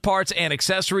thousands of parts and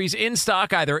accessories in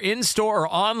stock, either in-store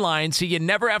or online, so you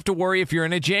never have to worry if you're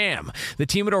in a jam. The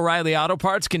team at O'Reilly Auto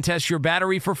Parts can test your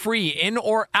battery for free in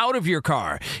or out of your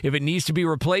car. If it needs to be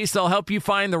replaced, they'll help you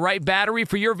find the right battery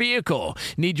for your vehicle.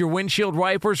 Need your windshield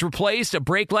windshield wipers replaced, a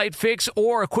brake light fix,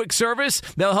 or a quick service,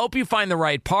 they'll help you find the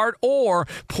right part or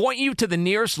point you to the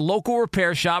nearest local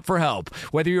repair shop for help.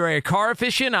 Whether you're a car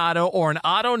aficionado or an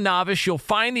auto novice, you'll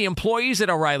find the employees at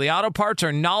O'Reilly Auto Parts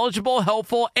are knowledgeable,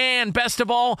 helpful, and best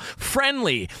of all,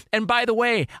 friendly. And by the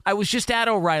way, I was just at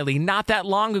O'Reilly not that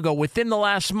long ago, within the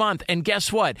last month, and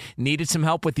guess what? Needed some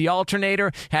help with the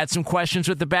alternator, had some questions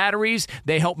with the batteries.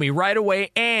 They helped me right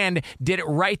away and did it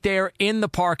right there in the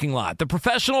parking lot. The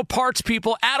professional parts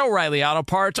people at O'Reilly Auto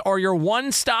Parts are your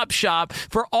one-stop shop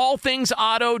for all things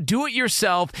auto,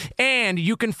 do-it-yourself, and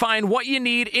you can find what you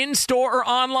need in-store or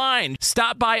online.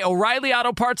 Stop by O'Reilly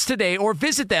Auto Parts today or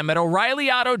visit them at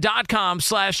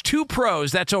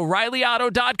O'ReillyAuto.com/2pros. That's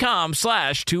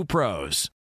O'ReillyAuto.com/2pros.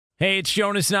 Hey, it's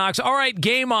Jonas Knox. All right,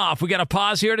 game off. We got to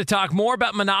pause here to talk more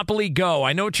about Monopoly Go.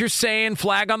 I know what you're saying.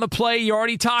 Flag on the play. You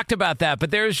already talked about that,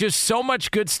 but there's just so much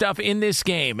good stuff in this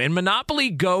game. In Monopoly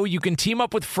Go, you can team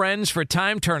up with friends for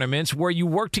time tournaments where you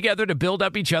work together to build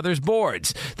up each other's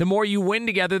boards. The more you win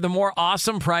together, the more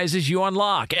awesome prizes you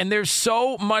unlock. And there's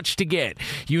so much to get.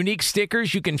 Unique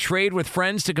stickers you can trade with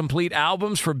friends to complete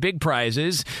albums for big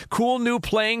prizes. Cool new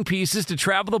playing pieces to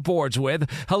travel the boards with.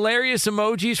 Hilarious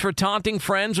emojis for taunting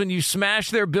friends when you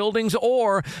smash their buildings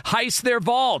or heist their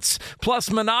vaults.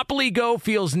 Plus, Monopoly Go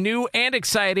feels new and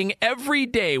exciting every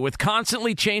day with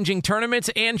constantly changing tournaments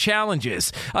and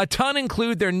challenges. A ton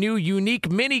include their new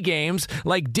unique mini games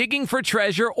like digging for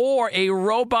treasure or a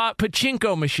robot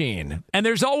pachinko machine. And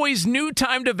there's always new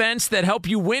timed events that help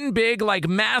you win big, like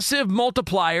massive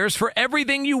multipliers for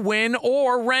everything you win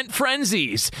or rent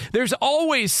frenzies. There's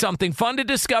always something fun to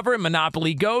discover in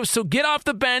Monopoly Go, so get off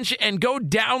the bench and go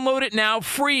download it now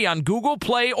free on Google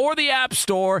Play or the App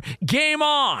Store. Game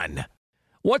on!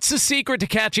 What's the secret to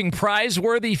catching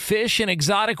prize-worthy fish in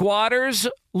exotic waters?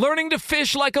 Learning to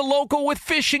fish like a local with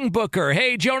Fishing Booker.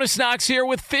 Hey, Jonas Knox here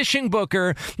with Fishing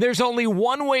Booker. There's only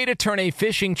one way to turn a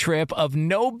fishing trip of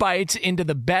no bites into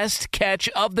the best catch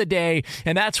of the day,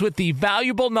 and that's with the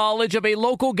valuable knowledge of a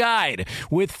local guide.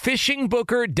 With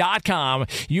FishingBooker.com,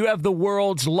 you have the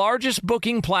world's largest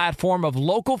booking platform of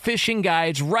local fishing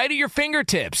guides right at your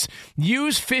fingertips.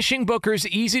 Use Fishing Booker's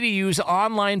easy-to-use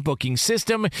online booking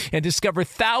system and discover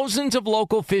thousands of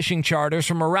local fishing charters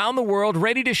from around the world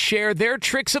ready to share their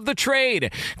tricks of the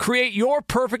trade. Create your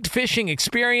perfect fishing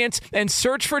experience and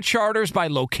search for charters by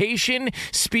location,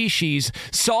 species,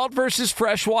 salt versus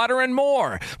freshwater, and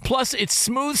more. Plus, it's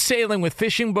smooth sailing with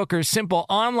Fishing Booker's simple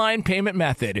online payment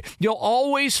method. You'll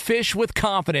always fish with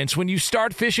confidence when you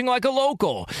start fishing like a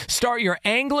local. Start your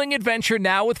angling adventure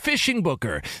now with Fishing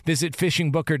Booker. Visit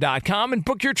FishingBooker.com and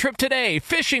book your trip today.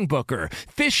 Fishing Booker.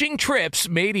 Fishing trips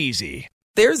made easy.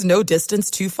 There's no distance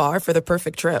too far for the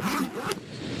perfect trip.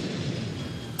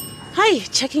 Hi,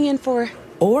 checking in for...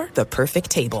 Or the perfect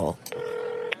table.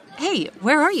 Hey,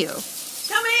 where are you?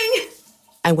 Coming!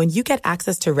 And when you get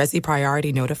access to Resi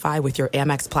Priority Notify with your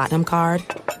Amex Platinum card...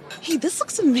 Hey, this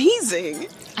looks amazing.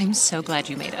 I'm so glad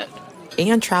you made it.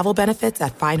 And travel benefits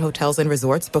at fine hotels and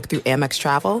resorts booked through Amex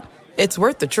Travel, it's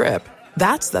worth the trip.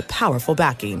 That's the powerful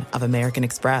backing of American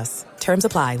Express. Terms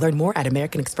apply. Learn more at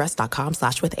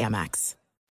americanexpress.com/withAmex.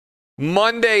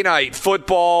 Monday Night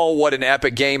Football, what an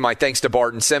epic game. My thanks to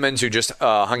Barton Simmons, who just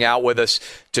hung out with us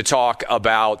to talk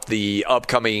about the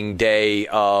upcoming day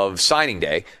of signing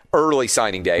day, early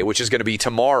signing day, which is going to be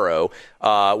tomorrow,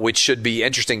 which should be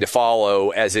interesting to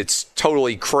follow as it's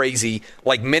totally crazy,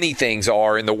 like many things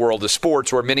are in the world of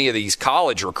sports, where many of these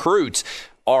college recruits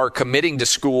are committing to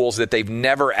schools that they've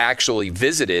never actually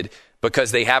visited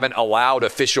because they haven't allowed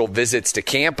official visits to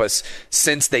campus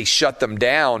since they shut them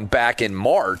down back in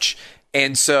March.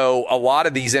 And so a lot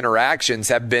of these interactions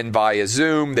have been via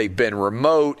Zoom. They've been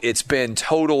remote. It's been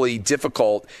totally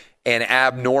difficult and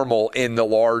abnormal in the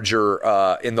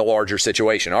larger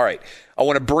situation. All right, I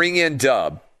want to bring in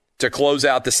Dub to close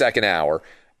out the second hour.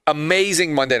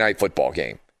 Amazing Monday Night Football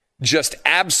game. Just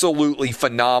absolutely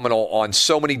phenomenal on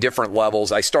so many different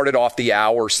levels. I started off the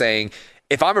hour saying,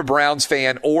 if I'm a Browns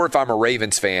fan or if I'm a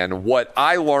Ravens fan, what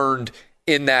I learned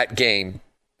in that game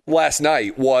last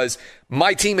night was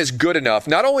my team is good enough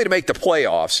not only to make the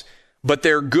playoffs, but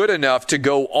they're good enough to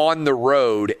go on the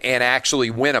road and actually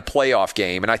win a playoff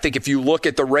game. And I think if you look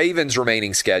at the Ravens'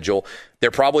 remaining schedule, they're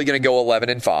probably going to go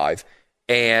 11-5.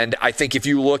 And I think if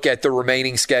you look at the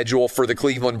remaining schedule for the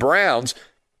Cleveland Browns,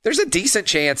 there's a decent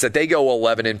chance that they go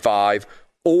 11-5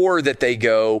 or that they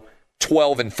go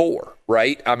 12-4,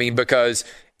 right? I mean, because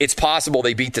it's possible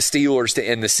they beat the Steelers to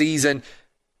end the season.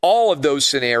 All of those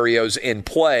scenarios in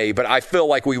play, but I feel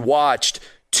like we watched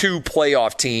two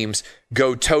playoff teams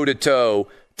go toe-to-toe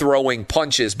throwing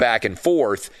punches back and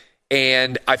forth.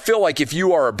 And I feel like if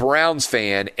you are a Browns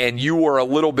fan and you were a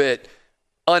little bit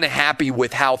unhappy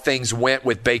with how things went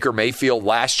with Baker Mayfield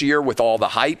last year with all the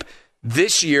hype,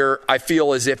 this year I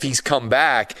feel as if he's come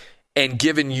back and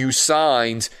given you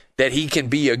signs that he can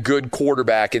be a good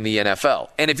quarterback in the NFL.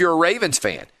 And if you're a Ravens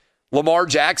fan, Lamar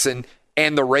Jackson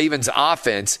and the Ravens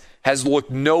offense has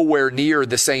looked nowhere near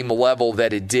the same level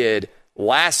that it did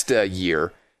last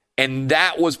year. And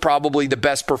that was probably the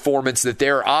best performance that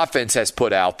their offense has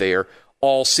put out there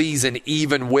all season,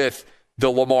 even with the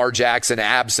Lamar Jackson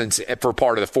absence for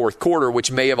part of the fourth quarter,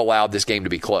 which may have allowed this game to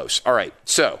be close. All right,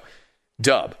 so,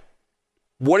 Dub,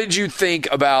 what did you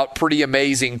think about pretty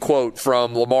amazing quote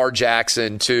from Lamar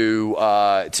Jackson to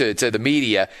the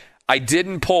media? I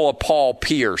didn't pull a Paul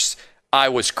Pierce. I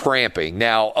was cramping.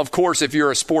 Now, of course, if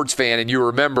you're a sports fan and you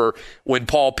remember when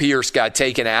Paul Pierce got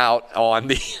taken out on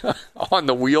the on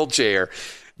the wheelchair,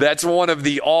 that's one of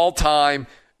the all-time,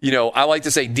 I like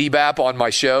to say DBAP on my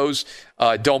shows,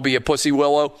 don't be a pussy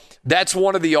willow. That's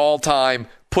one of the all-time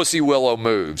pussy willow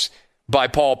moves by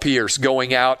Paul Pierce,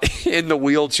 going out in the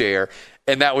wheelchair.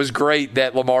 And that was great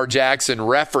that Lamar Jackson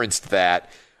referenced that.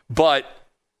 But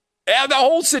the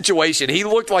whole situation, he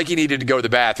looked like he needed to go to the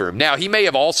bathroom. Now, he may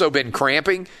have also been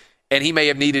cramping, and he may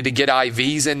have needed to get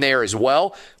IVs in there as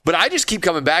well. But I just keep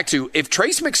coming back to, if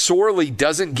Trace McSorley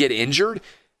doesn't get injured,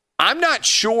 I'm not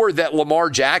sure that Lamar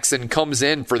Jackson comes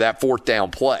in for that fourth down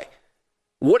play.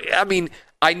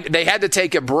 They had to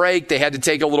take a break. They had to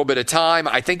take a little bit of time.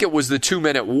 I think it was the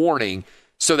 2-minute warning,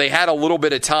 so they had a little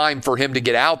bit of time for him to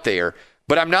get out there.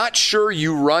 But I'm not sure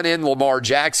you run in Lamar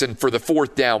Jackson for the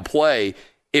fourth down play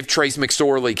if Trace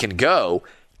McSorley can go.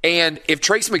 And if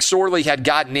Trace McSorley had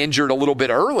gotten injured a little bit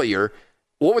earlier,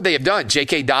 what would they have done?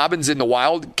 J.K. Dobbins in the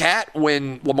Wildcat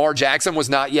when Lamar Jackson was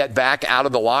not yet back out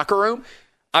of the locker room?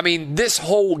 I mean, this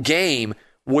whole game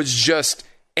was just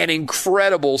an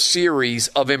incredible series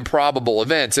of improbable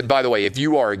events. And by the way, if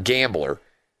you are a gambler,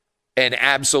 an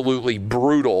absolutely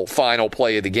brutal final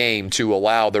play of the game to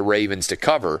allow the Ravens to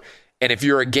cover. And if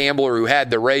you're a gambler who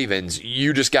had the Ravens,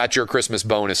 you just got your Christmas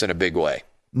bonus in a big way.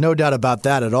 No doubt about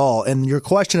that at all. And your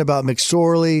question about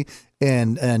McSorley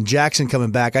and Jackson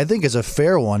coming back, I think is a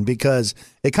fair one because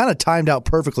it kind of timed out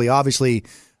perfectly. Obviously,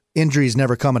 injuries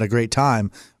never come at a great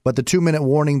time, but the 2-minute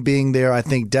warning being there, I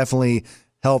think definitely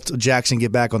helped Jackson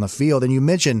get back on the field. And you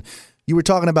mentioned, you were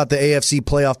talking about the AFC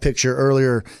playoff picture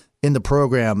earlier in the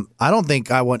program. I don't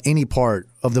think I want any part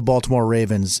of the Baltimore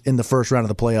Ravens in the first round of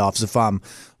the playoffs if I'm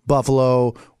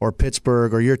Buffalo or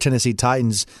Pittsburgh or your Tennessee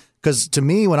Titans. Because to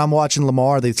me, when I'm watching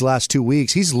Lamar these last 2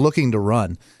 weeks, he's looking to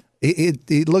run.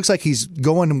 It looks like he's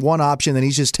going in one option and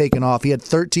he's just taking off. He had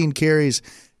 13 carries,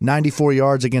 94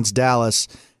 yards against Dallas,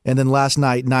 and then last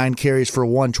night, 9 carries for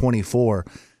 124.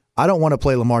 I don't want to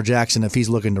play Lamar Jackson if he's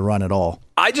looking to run at all.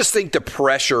 I just think the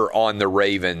pressure on the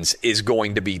Ravens is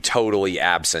going to be totally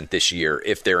absent this year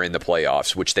if they're in the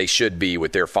playoffs, which they should be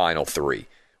with their final 3.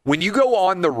 When you go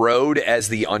on the road as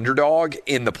the underdog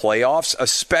in the playoffs,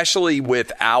 especially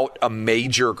without a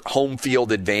major home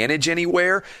field advantage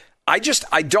anywhere, I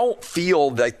don't feel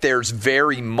that there's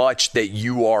very much that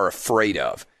you are afraid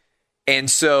of. And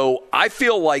so I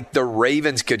feel like the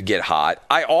Ravens could get hot.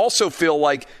 I also feel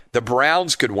like the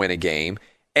Browns could win a game.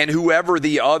 And whoever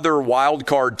the other wild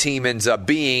card team ends up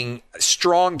being,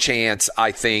 strong chance,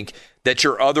 I think, that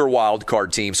your other wild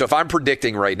card team. So if I'm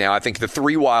predicting right now, I think the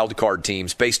 3 wild card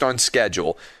teams based on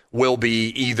schedule will be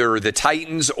either the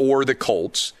Titans or the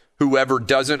Colts, whoever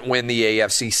doesn't win the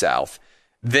AFC South.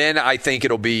 Then I think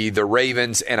it'll be the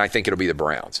Ravens and I think it'll be the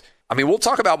Browns. I mean, we'll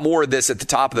talk about more of this at the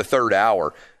top of the third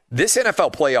hour. This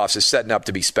NFL playoffs is setting up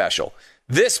to be special.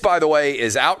 This, by the way,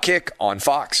 is Outkick on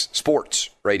Fox Sports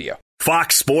Radio.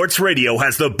 Fox Sports Radio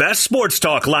has the best sports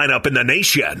talk lineup in the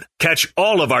nation. Catch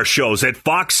all of our shows at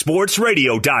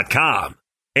foxsportsradio.com.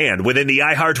 And within the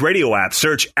iHeartRadio app,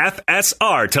 search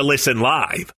FSR to listen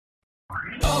live.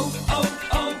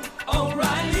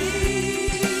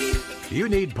 O'Reilly. You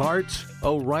need parts?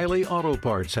 O'Reilly Auto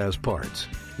Parts has parts.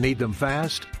 Need them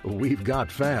fast? We've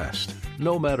got fast.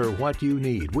 No matter what you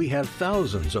need, we have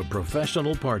thousands of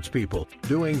professional parts people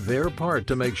doing their part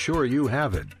to make sure you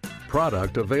have it.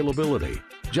 Product availability.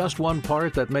 Just one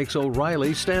part that makes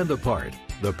O'Reilly stand apart.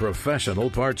 The professional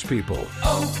parts people.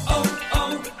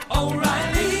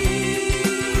 O'Reilly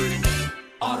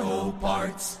Auto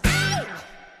Parts.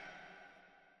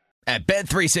 At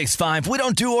Bet365, we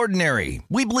don't do ordinary.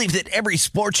 We believe that every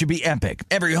sport should be epic.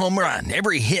 Every home run,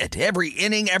 every hit, every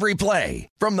inning, every play.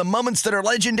 From the moments that are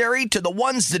legendary to the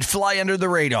ones that fly under the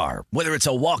radar. Whether it's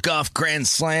a walk-off grand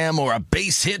slam or a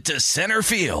base hit to center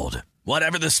field.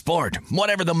 Whatever the sport,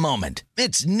 whatever the moment,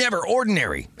 it's never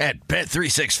ordinary at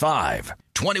Bet365.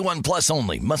 21 plus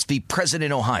only. Must be present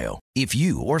in Ohio. If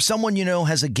you or someone you know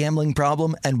has a gambling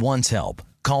problem and wants help,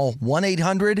 call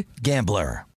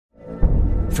 1-800-GAMBLER.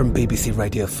 From BBC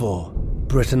Radio 4,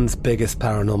 Britain's biggest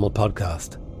paranormal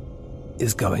podcast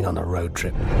is going on a road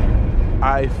trip.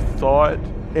 I thought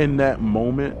in that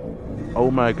moment, oh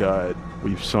my God,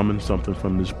 we've summoned something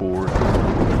from this board.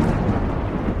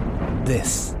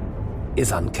 This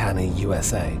is Uncanny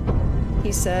USA.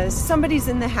 He says, somebody's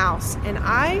in the house, and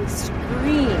I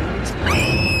screamed.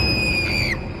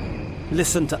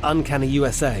 Listen to Uncanny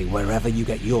USA wherever you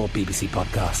get your BBC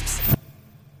podcasts,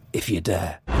 if you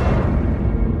dare.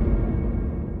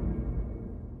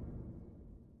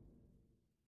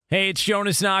 Hey, it's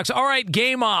Jonas Knox. All right,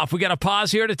 game off. We got to pause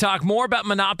here to talk more about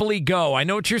Monopoly Go. I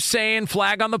know what you're saying,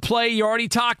 flag on the play. You already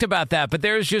talked about that, but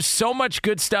there's just so much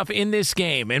good stuff in this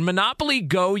game. In Monopoly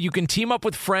Go, you can team up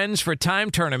with friends for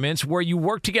time tournaments where you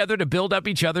work together to build up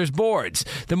each other's boards.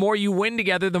 The more you win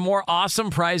together, the more awesome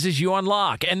prizes you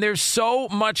unlock. And there's so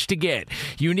much to get.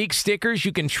 Unique stickers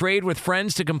you can trade with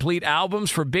friends to complete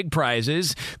albums for big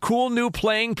prizes. Cool new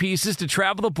playing pieces to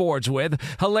travel the boards with.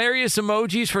 Hilarious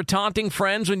emojis for taunting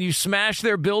friends when you smash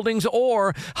their buildings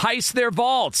or heist their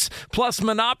vaults. Plus,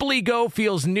 Monopoly Go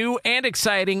feels new and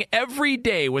exciting every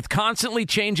day with constantly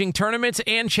changing tournaments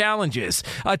and challenges.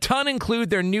 A ton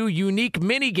include their new unique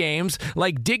mini games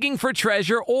like digging for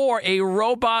treasure or a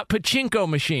robot pachinko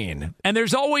machine. And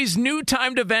there's always new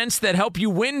timed events that help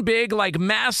you win big, like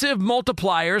massive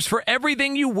multipliers for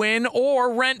everything you win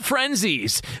or rent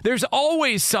frenzies. There's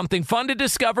always something fun to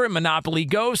discover in Monopoly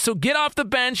Go, so get off the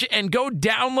bench and go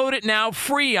download it now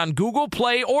free on Google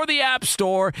Play or the App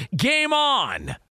Store. Game on!